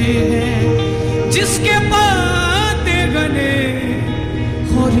ढेर है जिसके पत्ते घने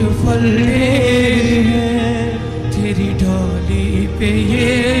और फल ढेर है तेरी डाली पे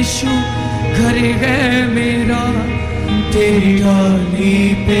यीशु घर है मेरा तेरी डाली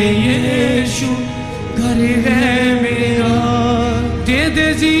पे यीशु घर है मेरा दे दे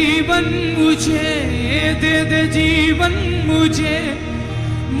जीवन मुझे दे दे जीवन मुझे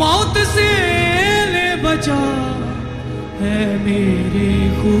मौत से ले बचा है मेरे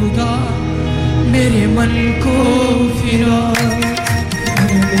खुदा मेरे मन को फिरा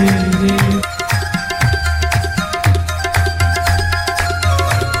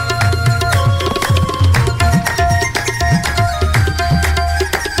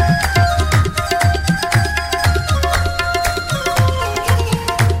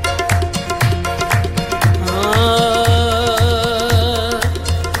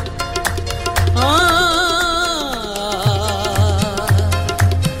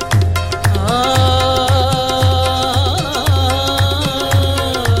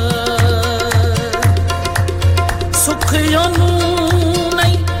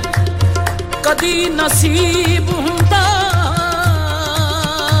कदी नसीब हुंदा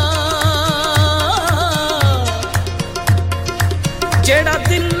जेड़ा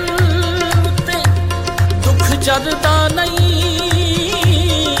दिल ते दुख जरदा नहीं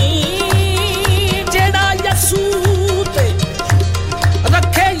जेड़ा यसू ते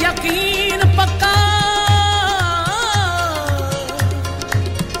रखे यकीन पक्का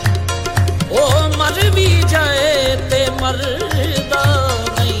ओ मर भी जाए ते मरदा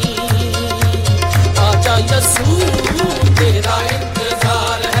नहीं आजा यसू तेरा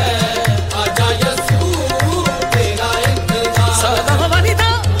इंतजार है आजा यसू तेरा इंतजार सदा वालिदा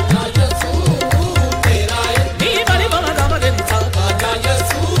आजा यसू तेरा इंतजार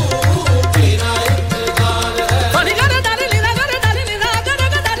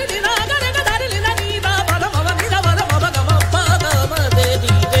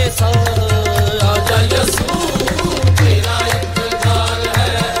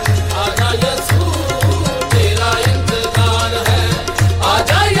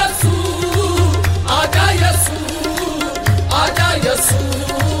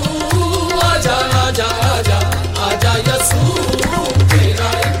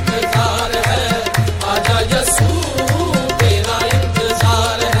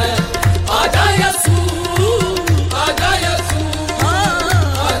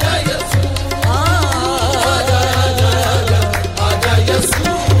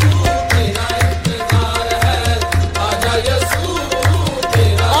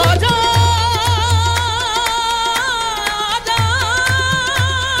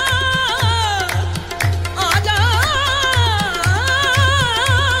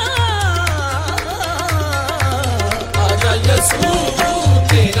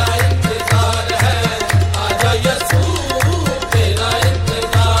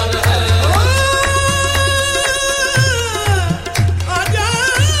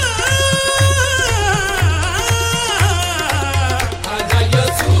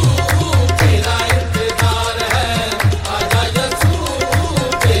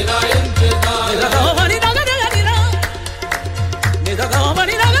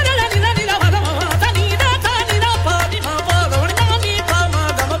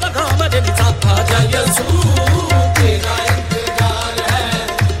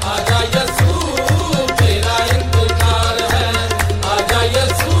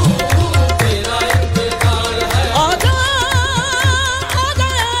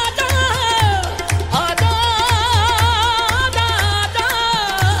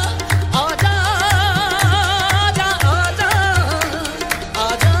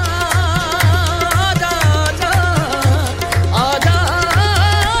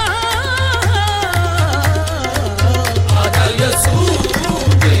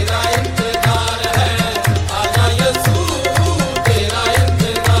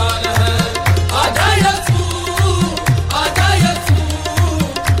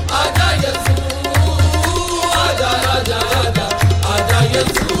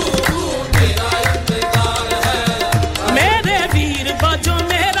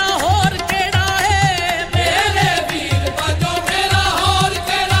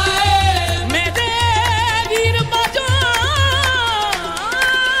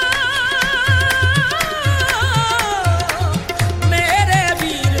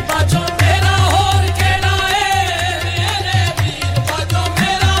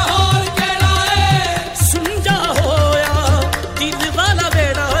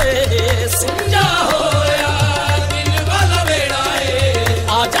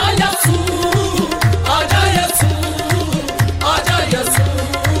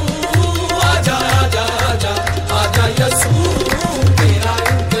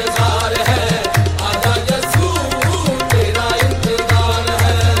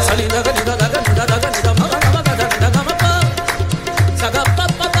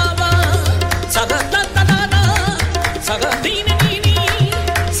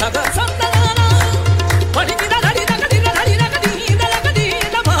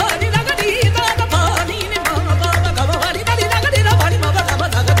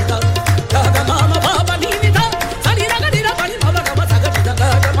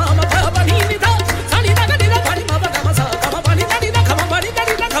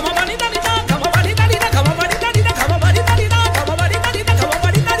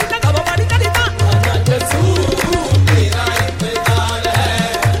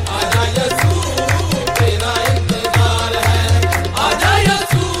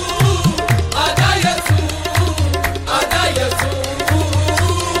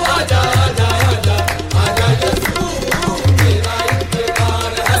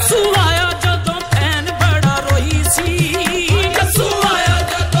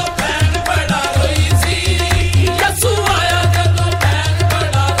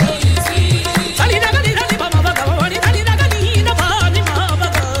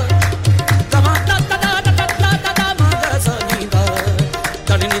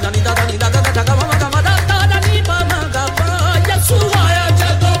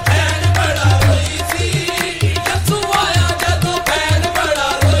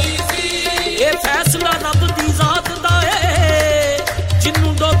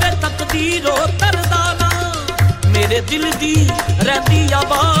दिल दी रहंदी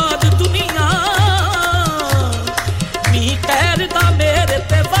आबाद दुनिया मी कहरदा मेरे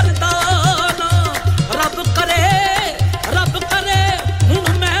ते वरदाना रब करे हुन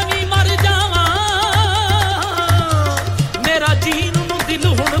मैं भी मर जावां मेरा जीन नु दिल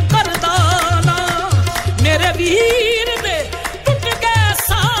हुन करदा ना मेरे वीर दे टुट गए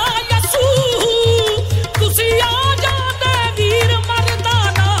सा यसू तुसी आ जाते वीर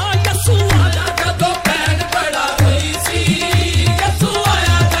मरदाना यसू आ जा जदों पैन बड़ा यसू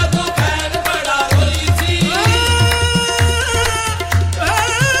आया जदों पैन बड़ा रोई सी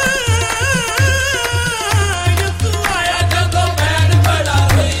यसू आया जदों पैन बड़ा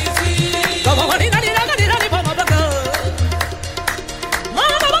रोई सी गवड़ी नडी नडी नडी बाबा बगा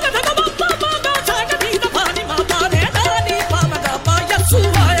मां बाबा का बाबा छाट दी दफानी माता ने दानी बाबा का यसू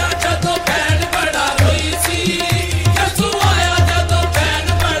आया जदों पैन बड़ा रोई सी यसू आया जदों पैन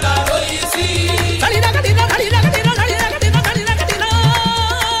बड़ा रोई सी नडी नडी नडी नडी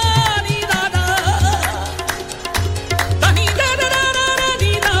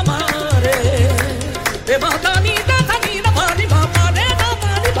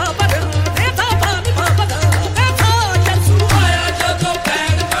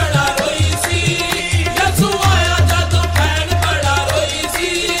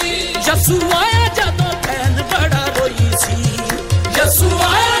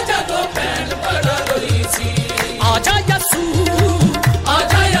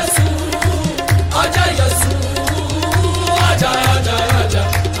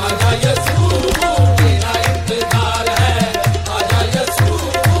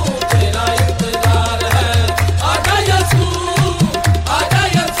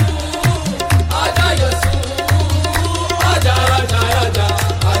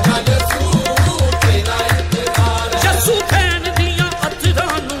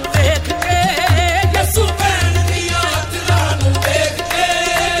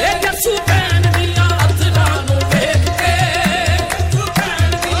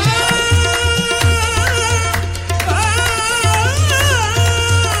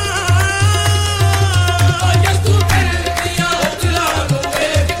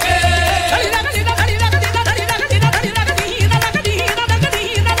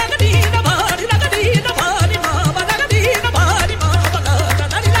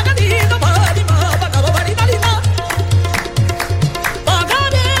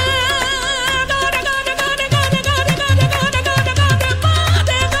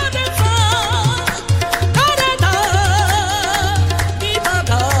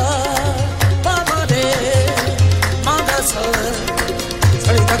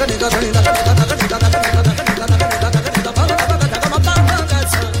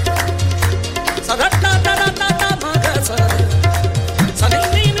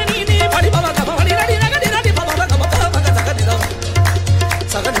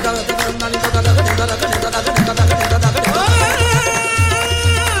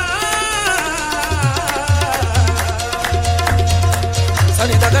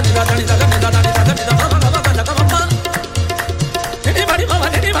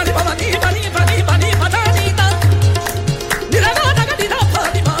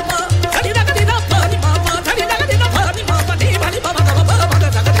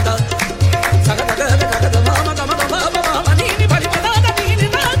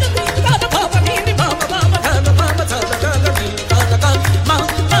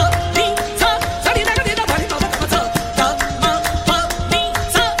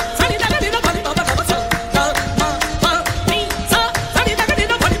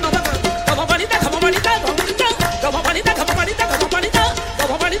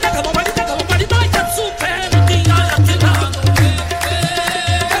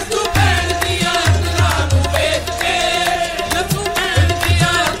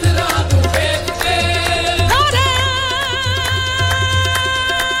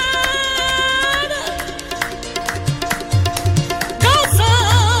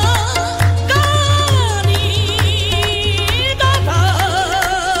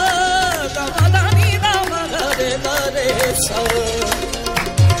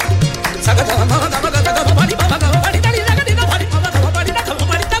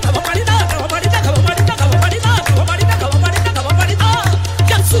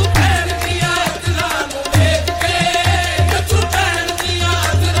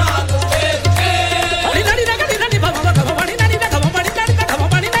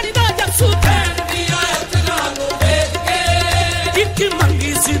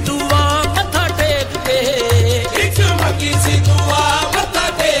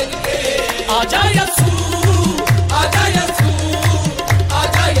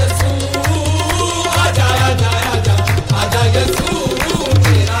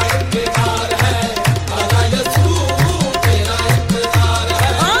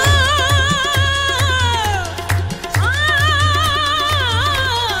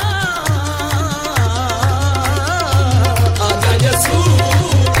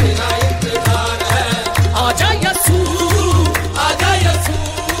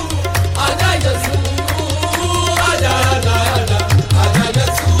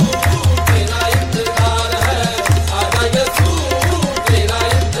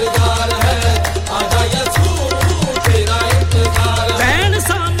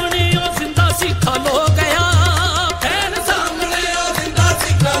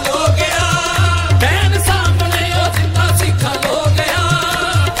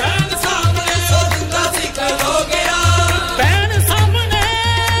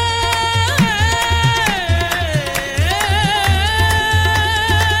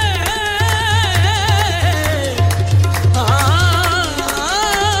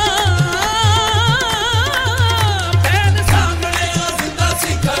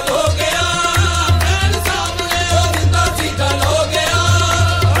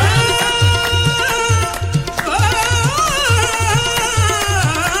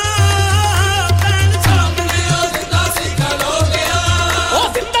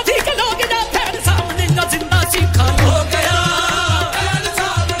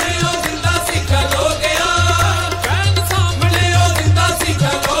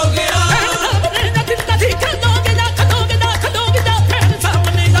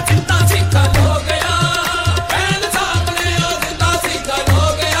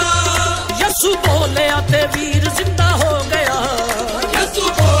ते वीर जिंदा हो गया यसु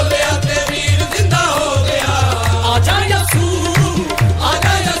बोलिया ते वीर जिंदा हो गया आजा यसु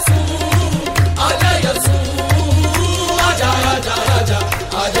आजा यसु आजा यसु आजा आजा आजा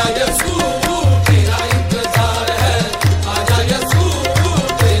आजा यसु तेरा इंतजार है आजा यसु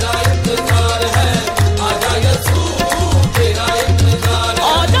तेरा इंतजार है आजा यसु तेरा इंतजार है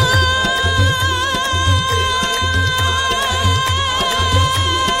आजा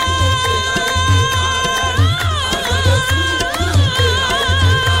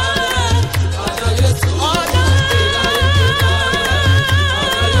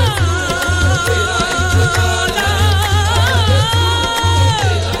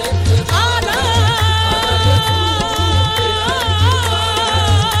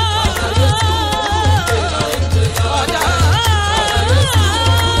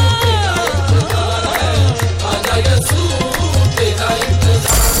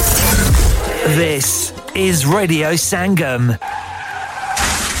This is Radio Sangam.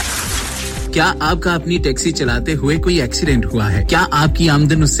 क्या आपका अपनी टैक्सी चलाते हुए कोई एक्सीडेंट हुआ है क्या आपकी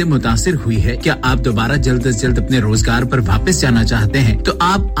आमदन उससे मुतासिर हुई है क्या आप दोबारा जल्द से जल्द अपने रोजगार पर वापस जाना चाहते हैं तो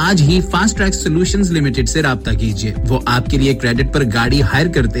आप आज ही फास्ट ट्रैक सॉल्यूशंस लिमिटेड से राब्ता कीजिए वो आपके लिए क्रेडिट पर गाड़ी हायर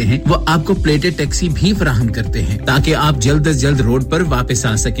करते हैं वो आपको प्लेटेड टैक्सी भी फराहम करते हैं ताकि आप जल्द से जल्द रोड पर वापस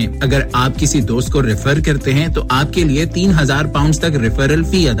आ सकें अगर आप किसी दोस्त को रेफर करते हैं तो आपके लिए 3000 पाउंड तक रेफरल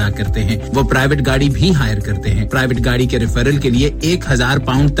फी अदा करते हैं वो प्राइवेट गाड़ी भी हायर करते हैं प्राइवेट गाड़ी के रेफरल के लिए 1000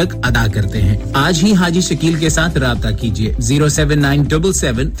 पाउंड तक अदा करते हैं आज ही हाजी शकील के साथ राब्ता कीजिए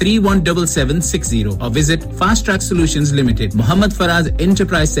 07977317760 और visit fast track solutions limited Mohammad Faraz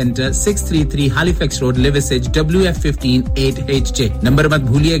enterprise centre 633 Halifax road Liversedge WF15 8HJ number मत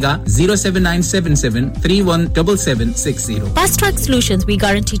भूलिएगा 07977317760 Fast Track Solutions, we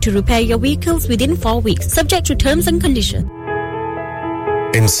guarantee to repair your vehicles within 4 weeks subject to terms and conditions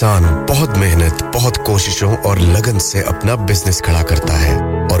इंसान बहुत मेहनत बहुत कोशिशों और लगन से अपना बिजनेस खड़ा करता है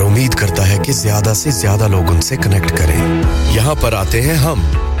और उम्मीद करता है कि ज्यादा से ज्यादा लोग उनसे कनेक्ट करें यहाँ पर आते हैं हम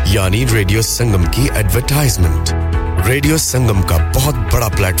यानी रेडियो संगम की एडवर्टाइजमेंट रेडियो संगम का बहुत बड़ा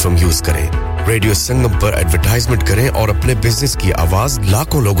प्लेटफॉर्म यूज करें रेडियो संगम पर एडवर्टाइजमेंट करें और अपने बिजनेस की आवाज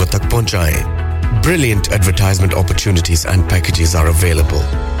लाखों लोगों तक पहुंचाएं Brilliant advertisement opportunities and packages are available.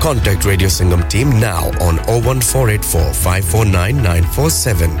 Contact Radio Sangam team now on 01484 549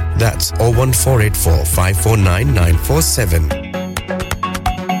 947. That's 01484 549 947.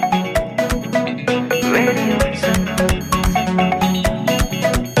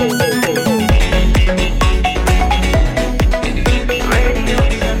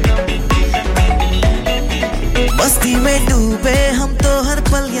 मस्ती में डूबे हम तो हर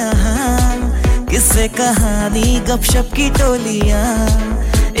पल यहाँ किससे कहानी गपशप की टोलियां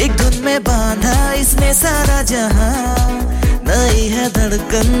एक धुन में बांधा इसने सारा जहां नई है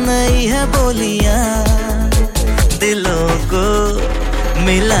धड़कन नई है बोलियां दिलों को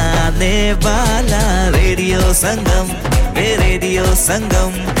मिलाने वाला रेडियो संगम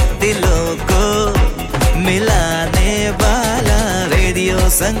दिलों को मिलाने वाला रेडियो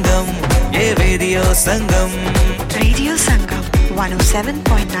संगम ये रेडियो संगम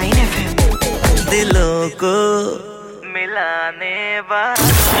 107.9 FM दिलों को मिलाने वाला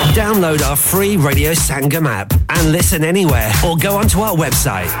Download our free Radio Sangam app and listen anywhere or go onto our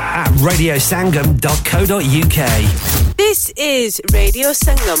website at radiosangam.co.uk. This is Radio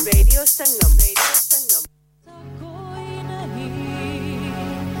Sangam. Radio Sangam.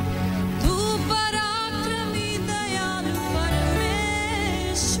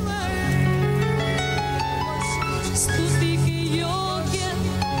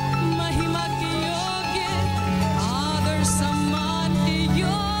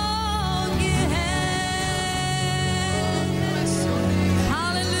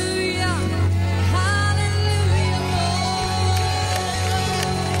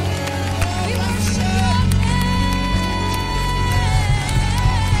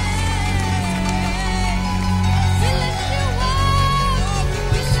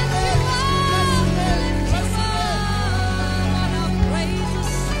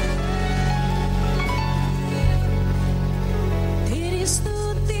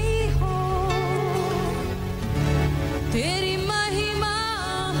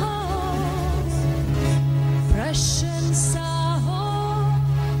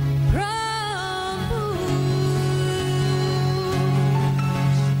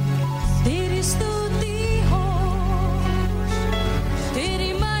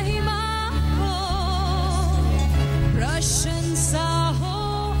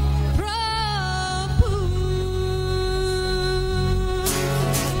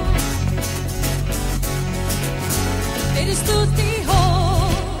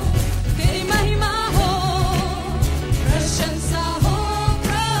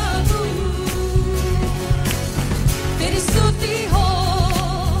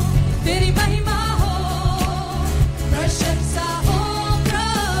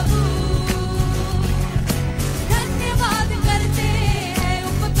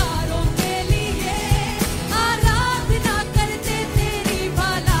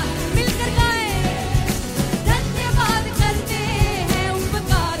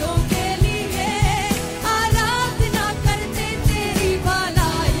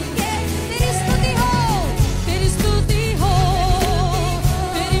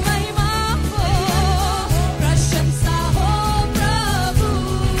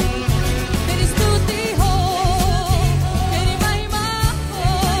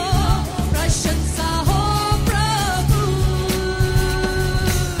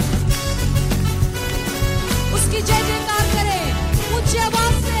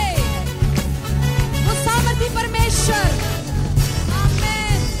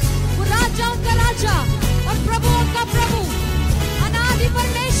 राजा और प्रभुओं का प्रभु अनादि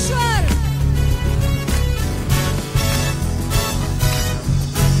परमेश्वर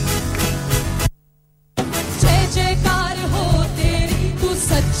जय जयकार हो तेरी तू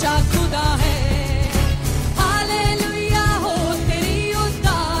सच्चा खुदा है हालेलुया हो तेरी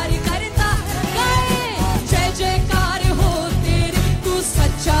उद्धार करता गाए जय जयकार हो तेरी तू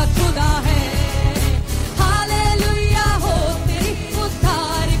सच्चा खुदा है हालेलुया हो तेरी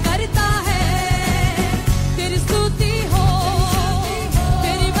उद्धार करता है तेरी स्तुति हो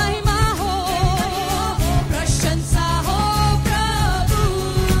तेरी महिमा हो प्रशंसा हो प्रभु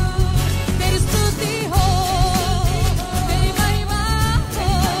तेरी स्तुति हो तेरी महिमा हो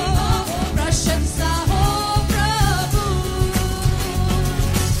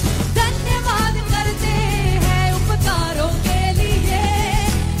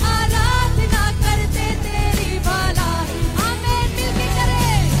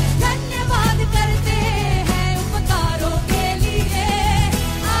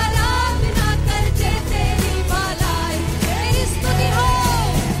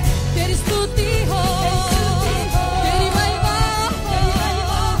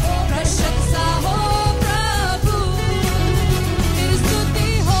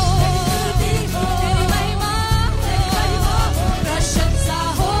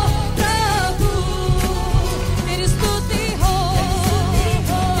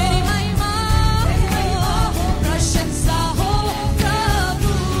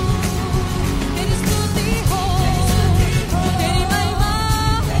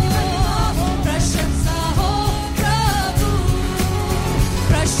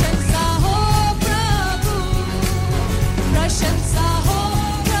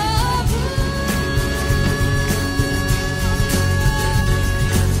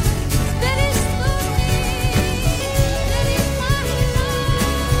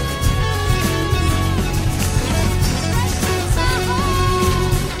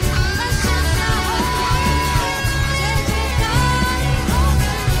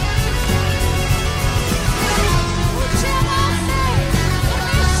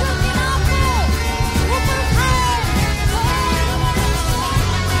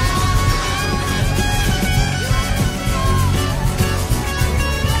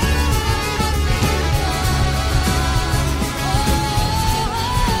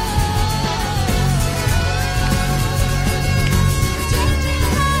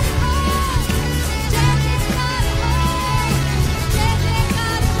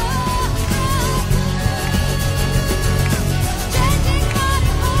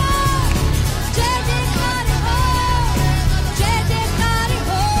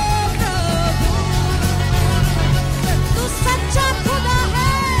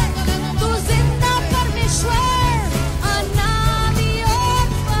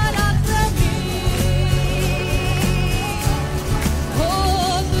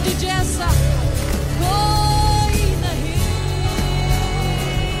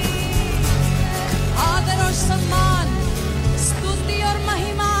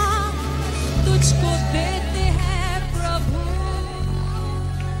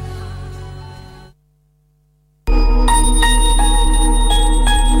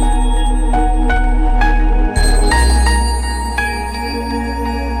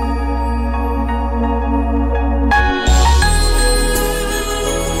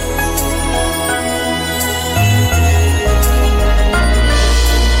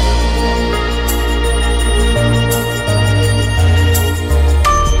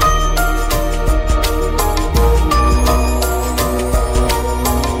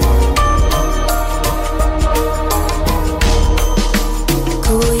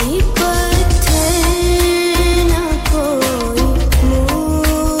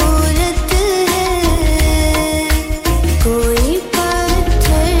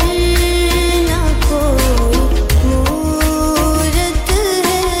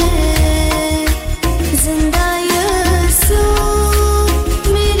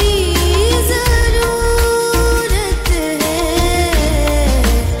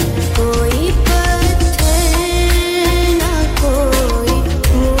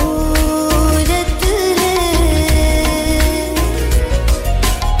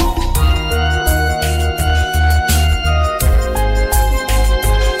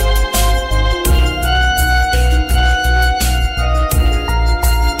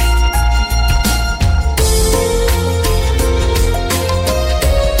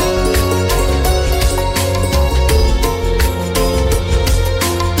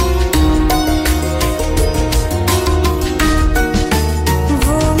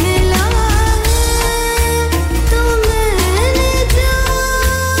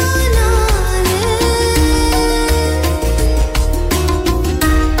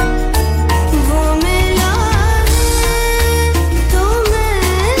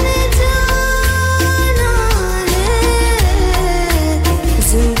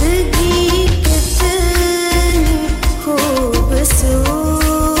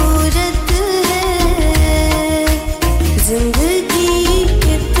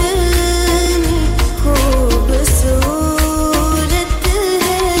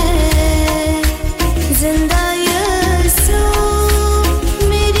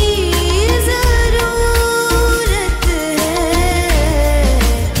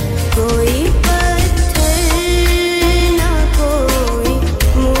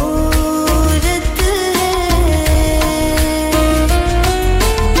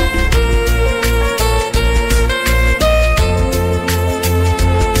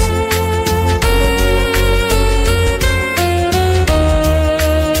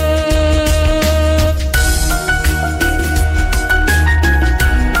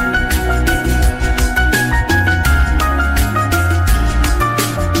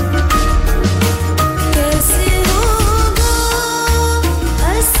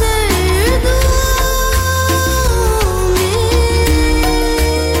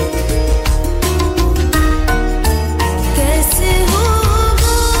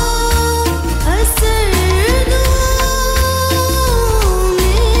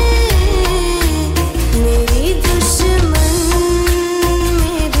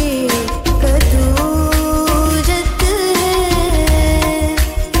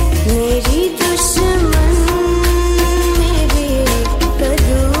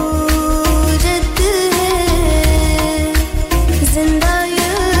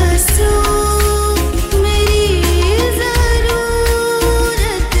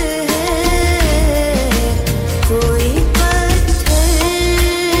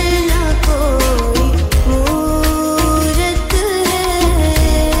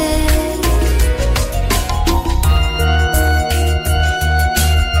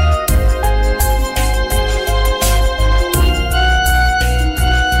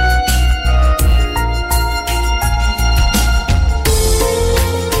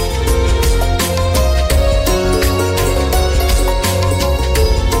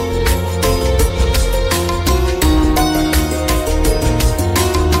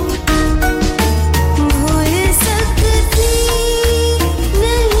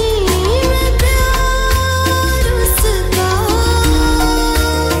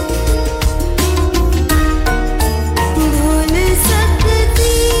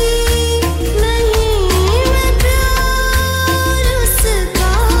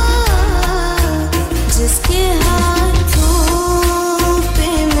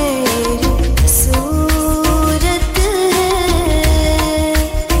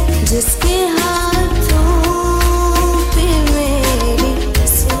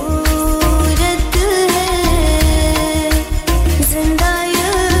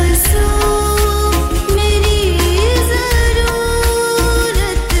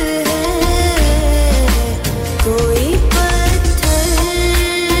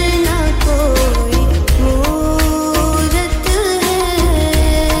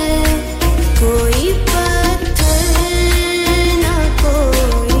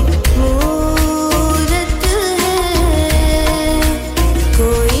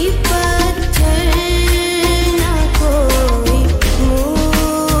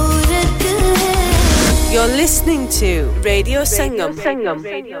listening to Radio Sangam.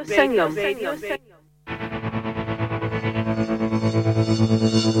 Radio Sangam.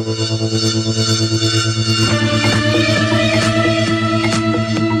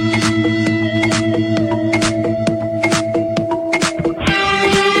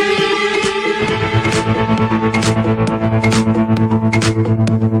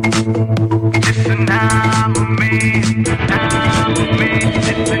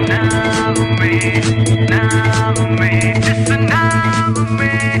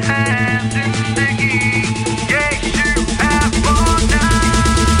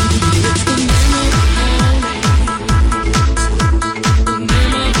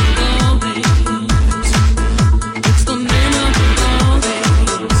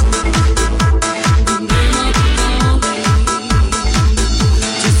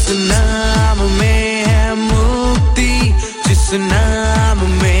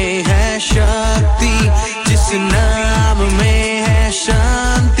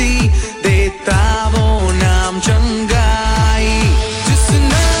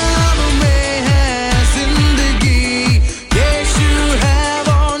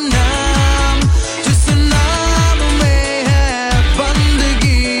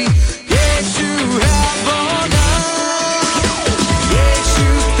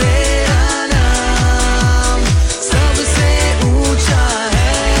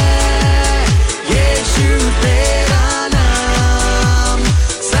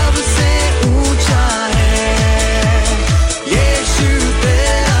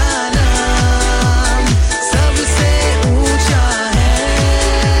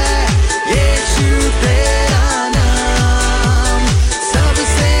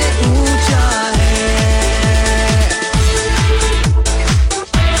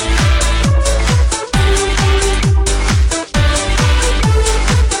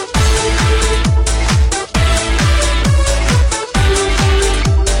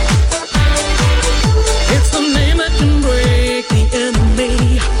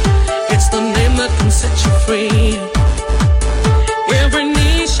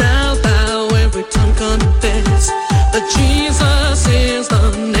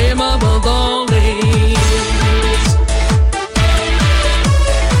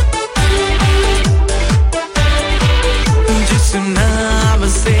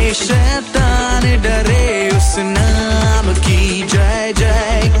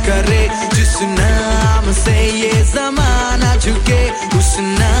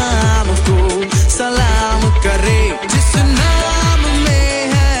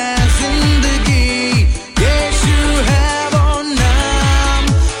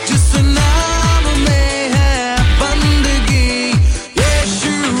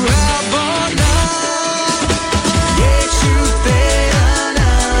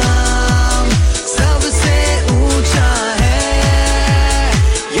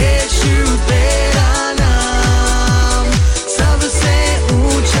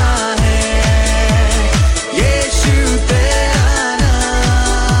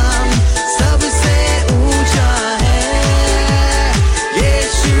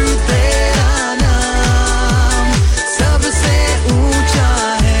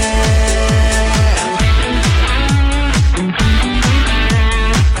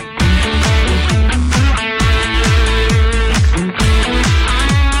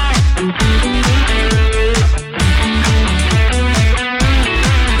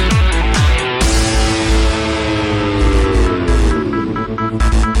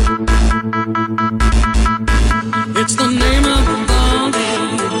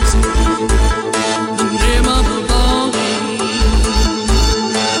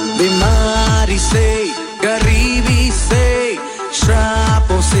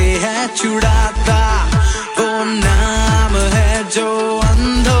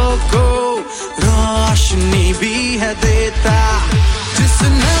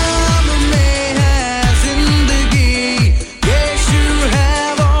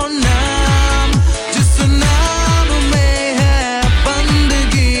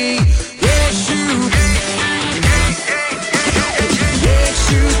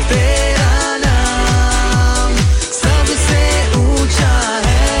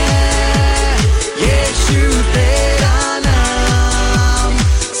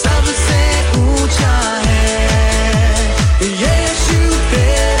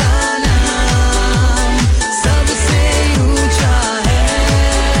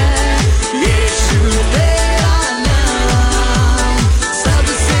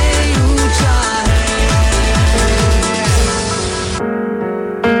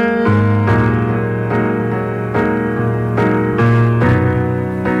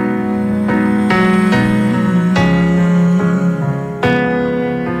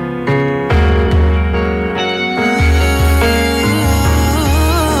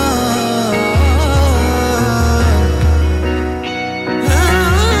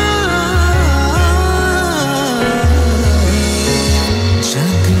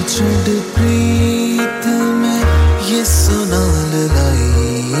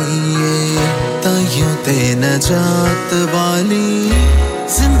 नजात वाली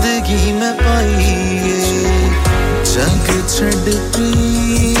जिंदगी में पाई जग छड़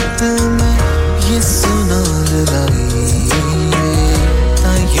प्रीत में ये सुना लाई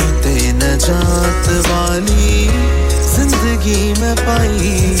तायू ते नजात वाली जिंदगी में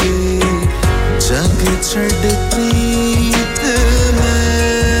पाई जग छड़ प्रीत में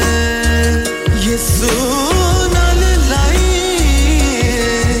ये सुना लाई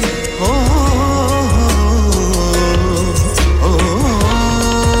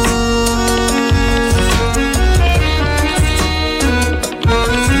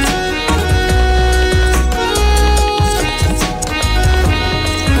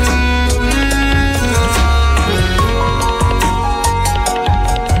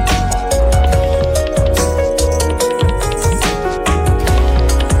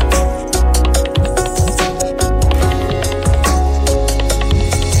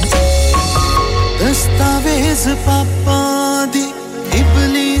पापा दी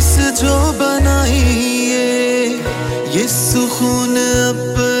इब्लीस जो बनाई ये सुकून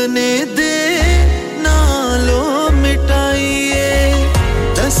अपने दे नालो मिटाइए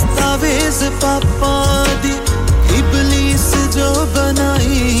दस्तावेज पापा दी इब्लीस जो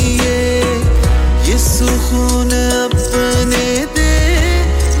बनाई ये सुकून अपने दे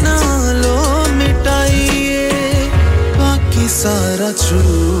नालो मिटाइए बाकी सारा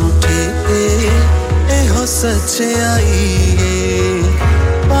झूठे हो सच्चे आइए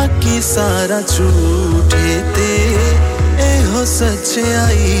बाकी सारा झूठे ते हो सच्चे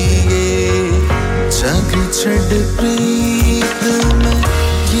आइए जग छड़ प्रीत में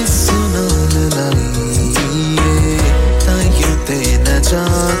ये सुना लाइए तायू ते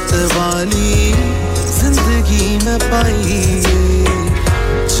नजात वाली जिंदगी में पाइए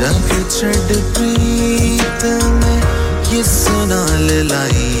जग छड़ प्रीत में ये सुना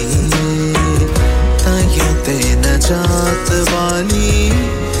लाइए ते नजात वाली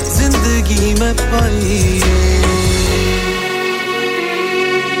जिंदगी में पाइए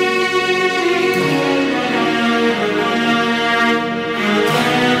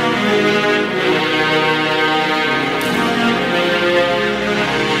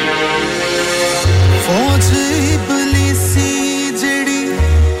फौज इब्लीसी जड़ी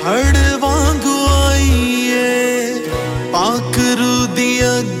हड़ वांगू आई है पाक रू दी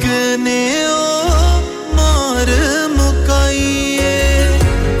अग ने मुकाइए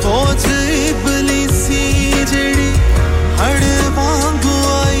फौज इब्लीसी जड़ी हड़ वांगू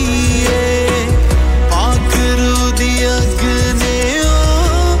आइए पाक रू दी अग ने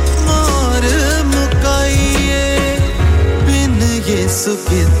मार मुकाइए बिन यीशु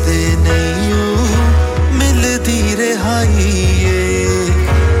किते नहीं मिलदी रिहाइए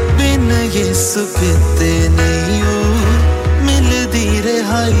बिन यीशु किते नहीं मिलदी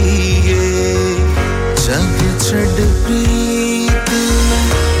रिहाइए जग छड़ प्रीत में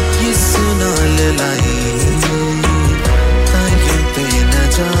ये सुना लाइए तायू ते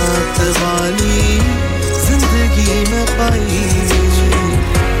नजात वाली जिंदगी में पाइए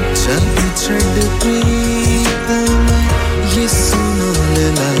जग छड़ प्रीत में ये सुना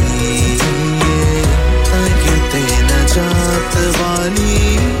लाइए तायू ते नजात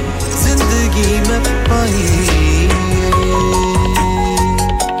वाली जिंदगी में पाइए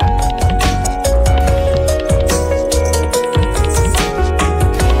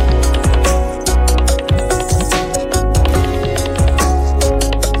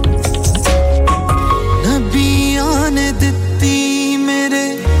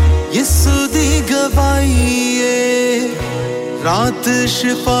रात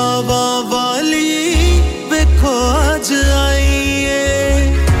शिफावा वाली देखो आज आईए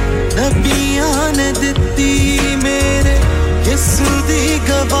नबियां ने दित्ती मेरे यीशु दी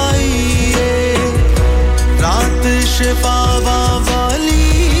गवाही रात शिफावा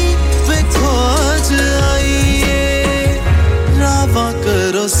वाली देखो आज आईए रावा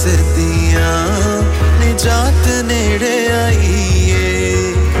करो सिद्धियां निजात नेड़े आईए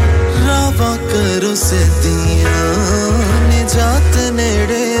रावा करो सिद्धियां जात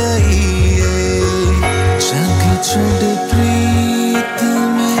नेड़े आइए जग छड़ प्रीत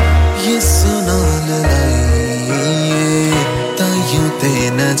में ये सुना लाइए तायू ते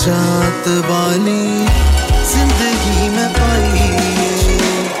नजात वाली जिंदगी में पाइए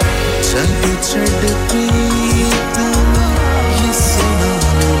जग छड़ प्रीत में ये सुना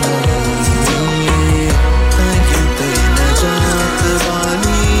लाइए तायू ते नजात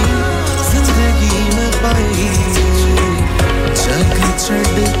वाली जिंदगी में पाइए जग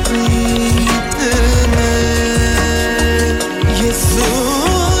छड़ प्रीत में ये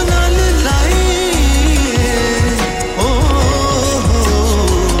सोना लाइए ओ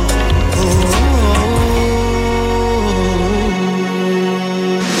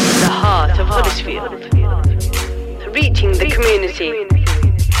Reaching the community.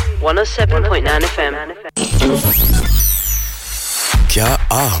 107.9 FM. क्या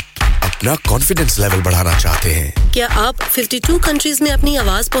आप अपना कॉन्फिडेंस लेवल बढ़ाना चाहते हैं? क्या आप 52 कंट्रीज में अपनी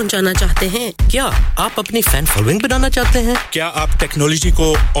आवाज पहुंचाना चाहते हैं? क्या आप अपनी फैन फॉलोइंग बनाना चाहते हैं? क्या आप टेक्नोलॉजी को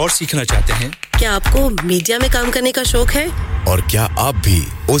और सीखना चाहते हैं? क्या आपको मीडिया में काम करने का शौक है? और क्या आप भी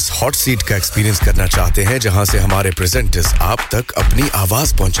उस हॉट सीट का एक्सपीरियंस करना चाहते हैं जहां से हमारे प्रेजेंटर्स आप तक अपनी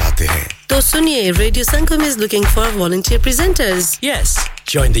आवाज पहुंचाते हैं? तो सुनिए, Radio Sangam is looking for volunteer presenters. Yes,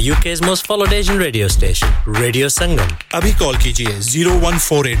 join the UK's most followed Asian radio station, Radio Sangam. अभी कॉल कीजिए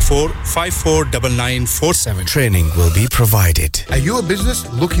 01484549947. Training will be provided. Are you a business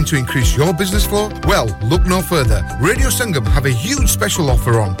looking to increase your business flow? Well, look no further. Radio Sangam have a huge special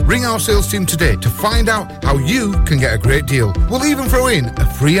offer on. Ring our sales team today to find out how you can get a great deal. We'll even throw in a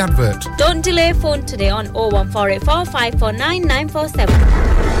free advert. Don't delay, phone today on 01484 549 947.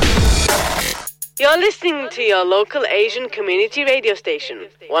 You're listening to your local Asian community radio station,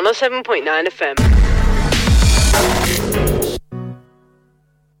 107.9 FM.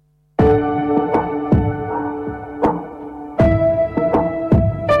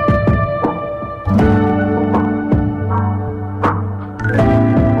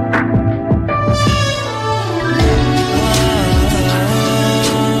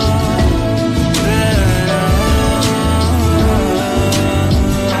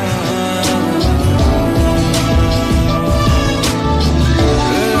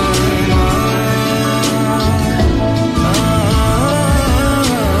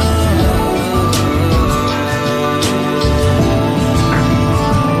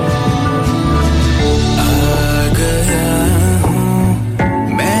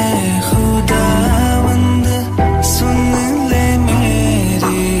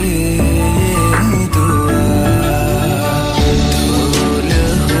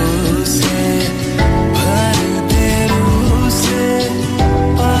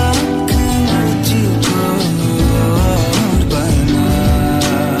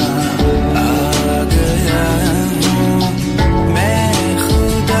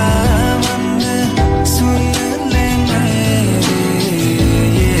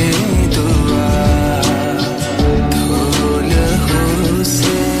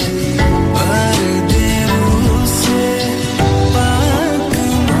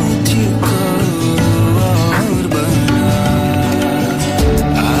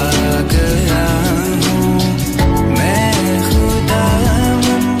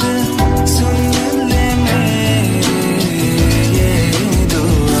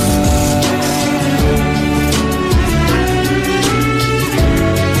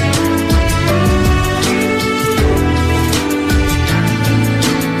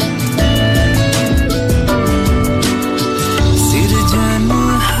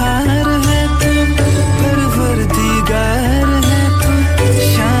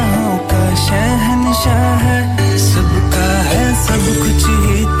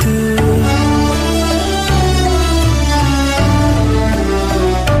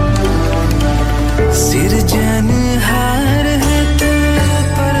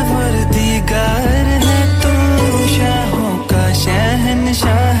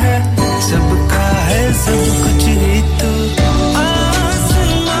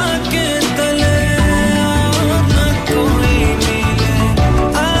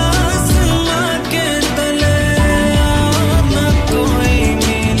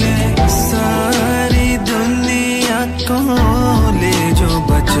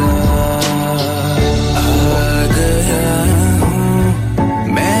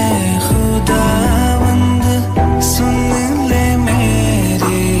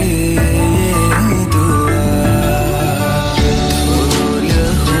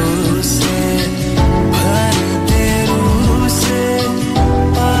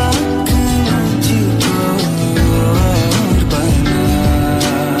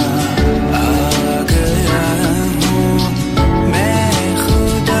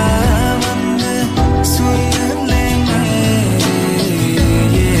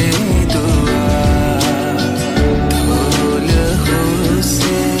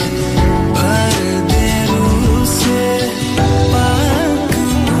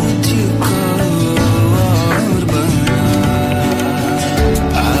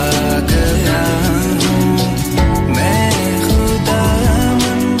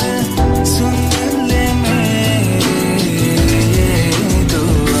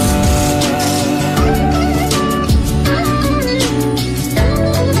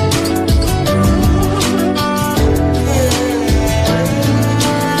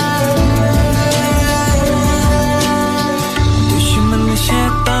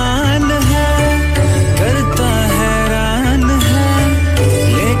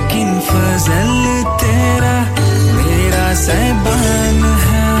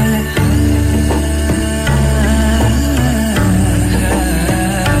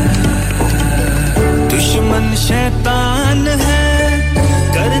 शैतान है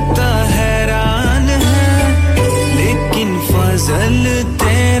करता हैरान है लेकिन फजल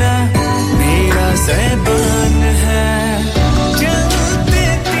तेरा मेरा ज़बान है चलते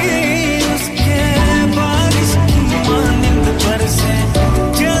तीर उसके बारिश की मानिंद बरसे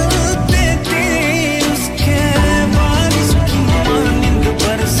चलते तीर उसके बारिश की मानिंद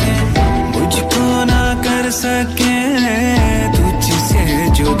बरसे मुझको ना कर सके तुझसे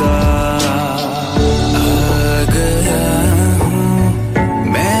जुदा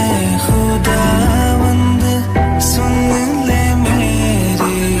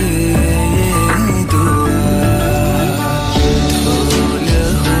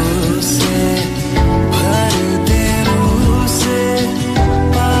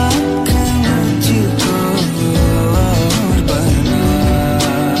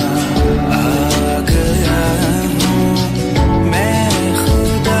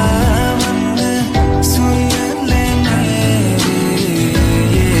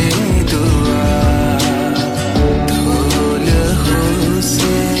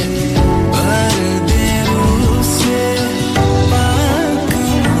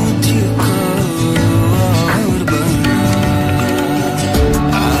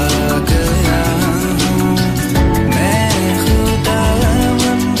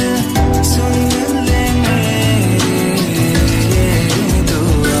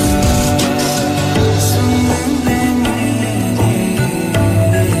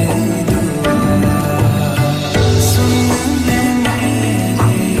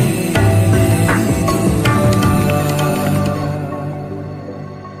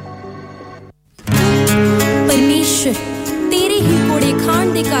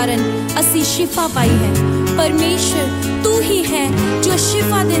शिफा पाई है परमेश्वर तू ही है जो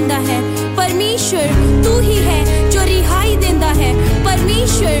शिफा देंदा है परमेश्वर तू ही है जो रिहाई देंदा है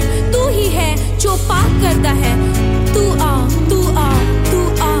परमेश्वर तू ही है जो पाक करता है तू आ तू आ तू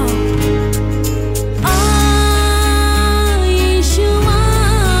आ यीशुआ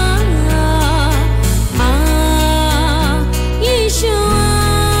यीशुआ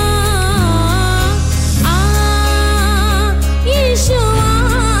यीशुआ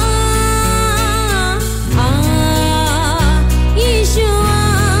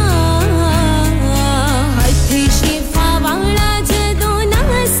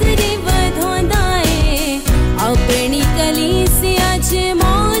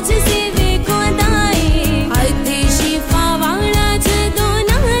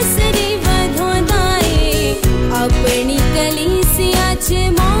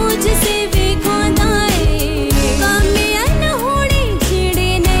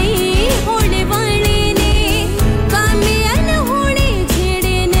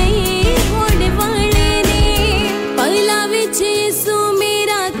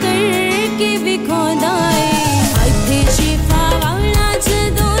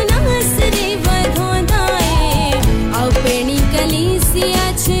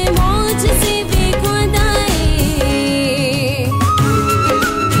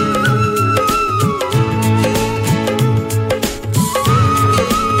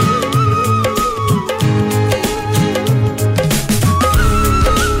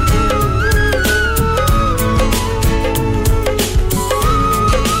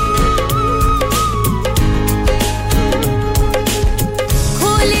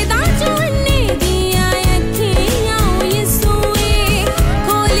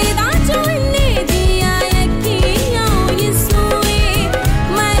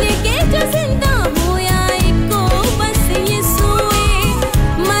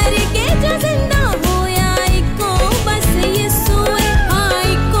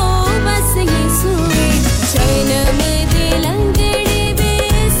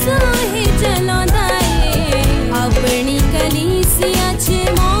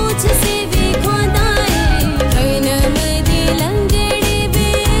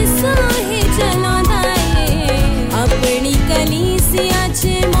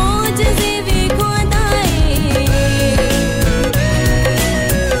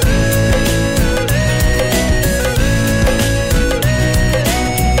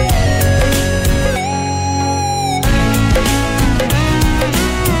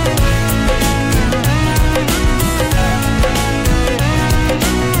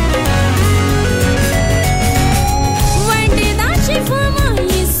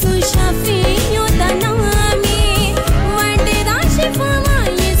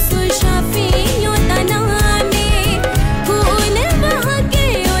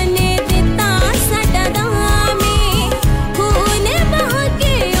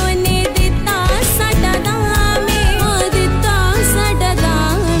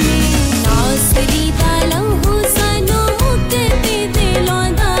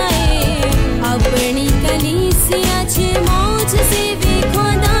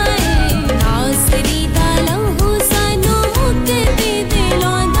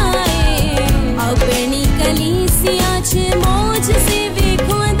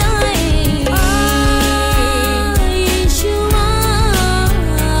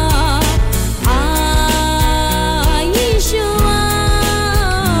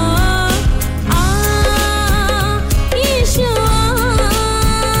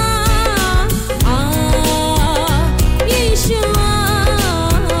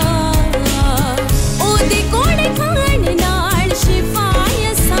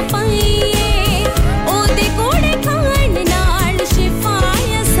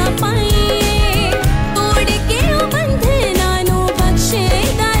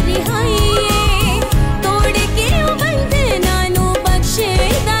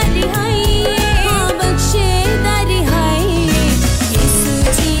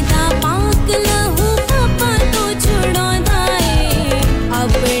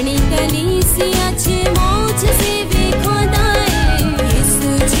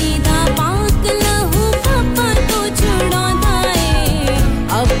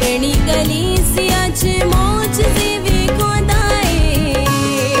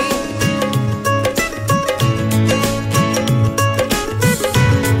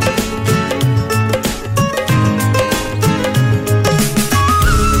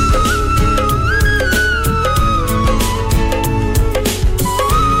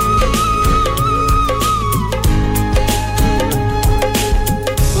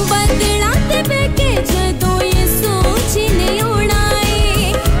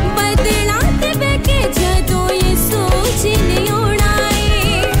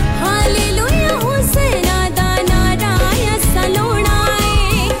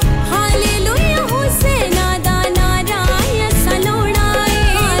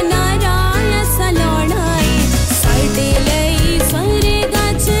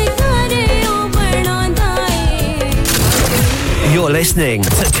listening to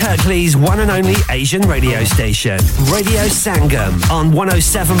Kirklees one and only Asian radio station, Radio Sangam on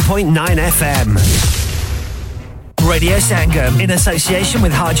 107.9 FM. Radio Sangam in association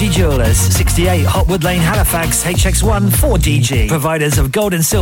with Haji Jewellers, 68 Hotwood Lane, Halifax, HX1 4DG. Providers of gold and silver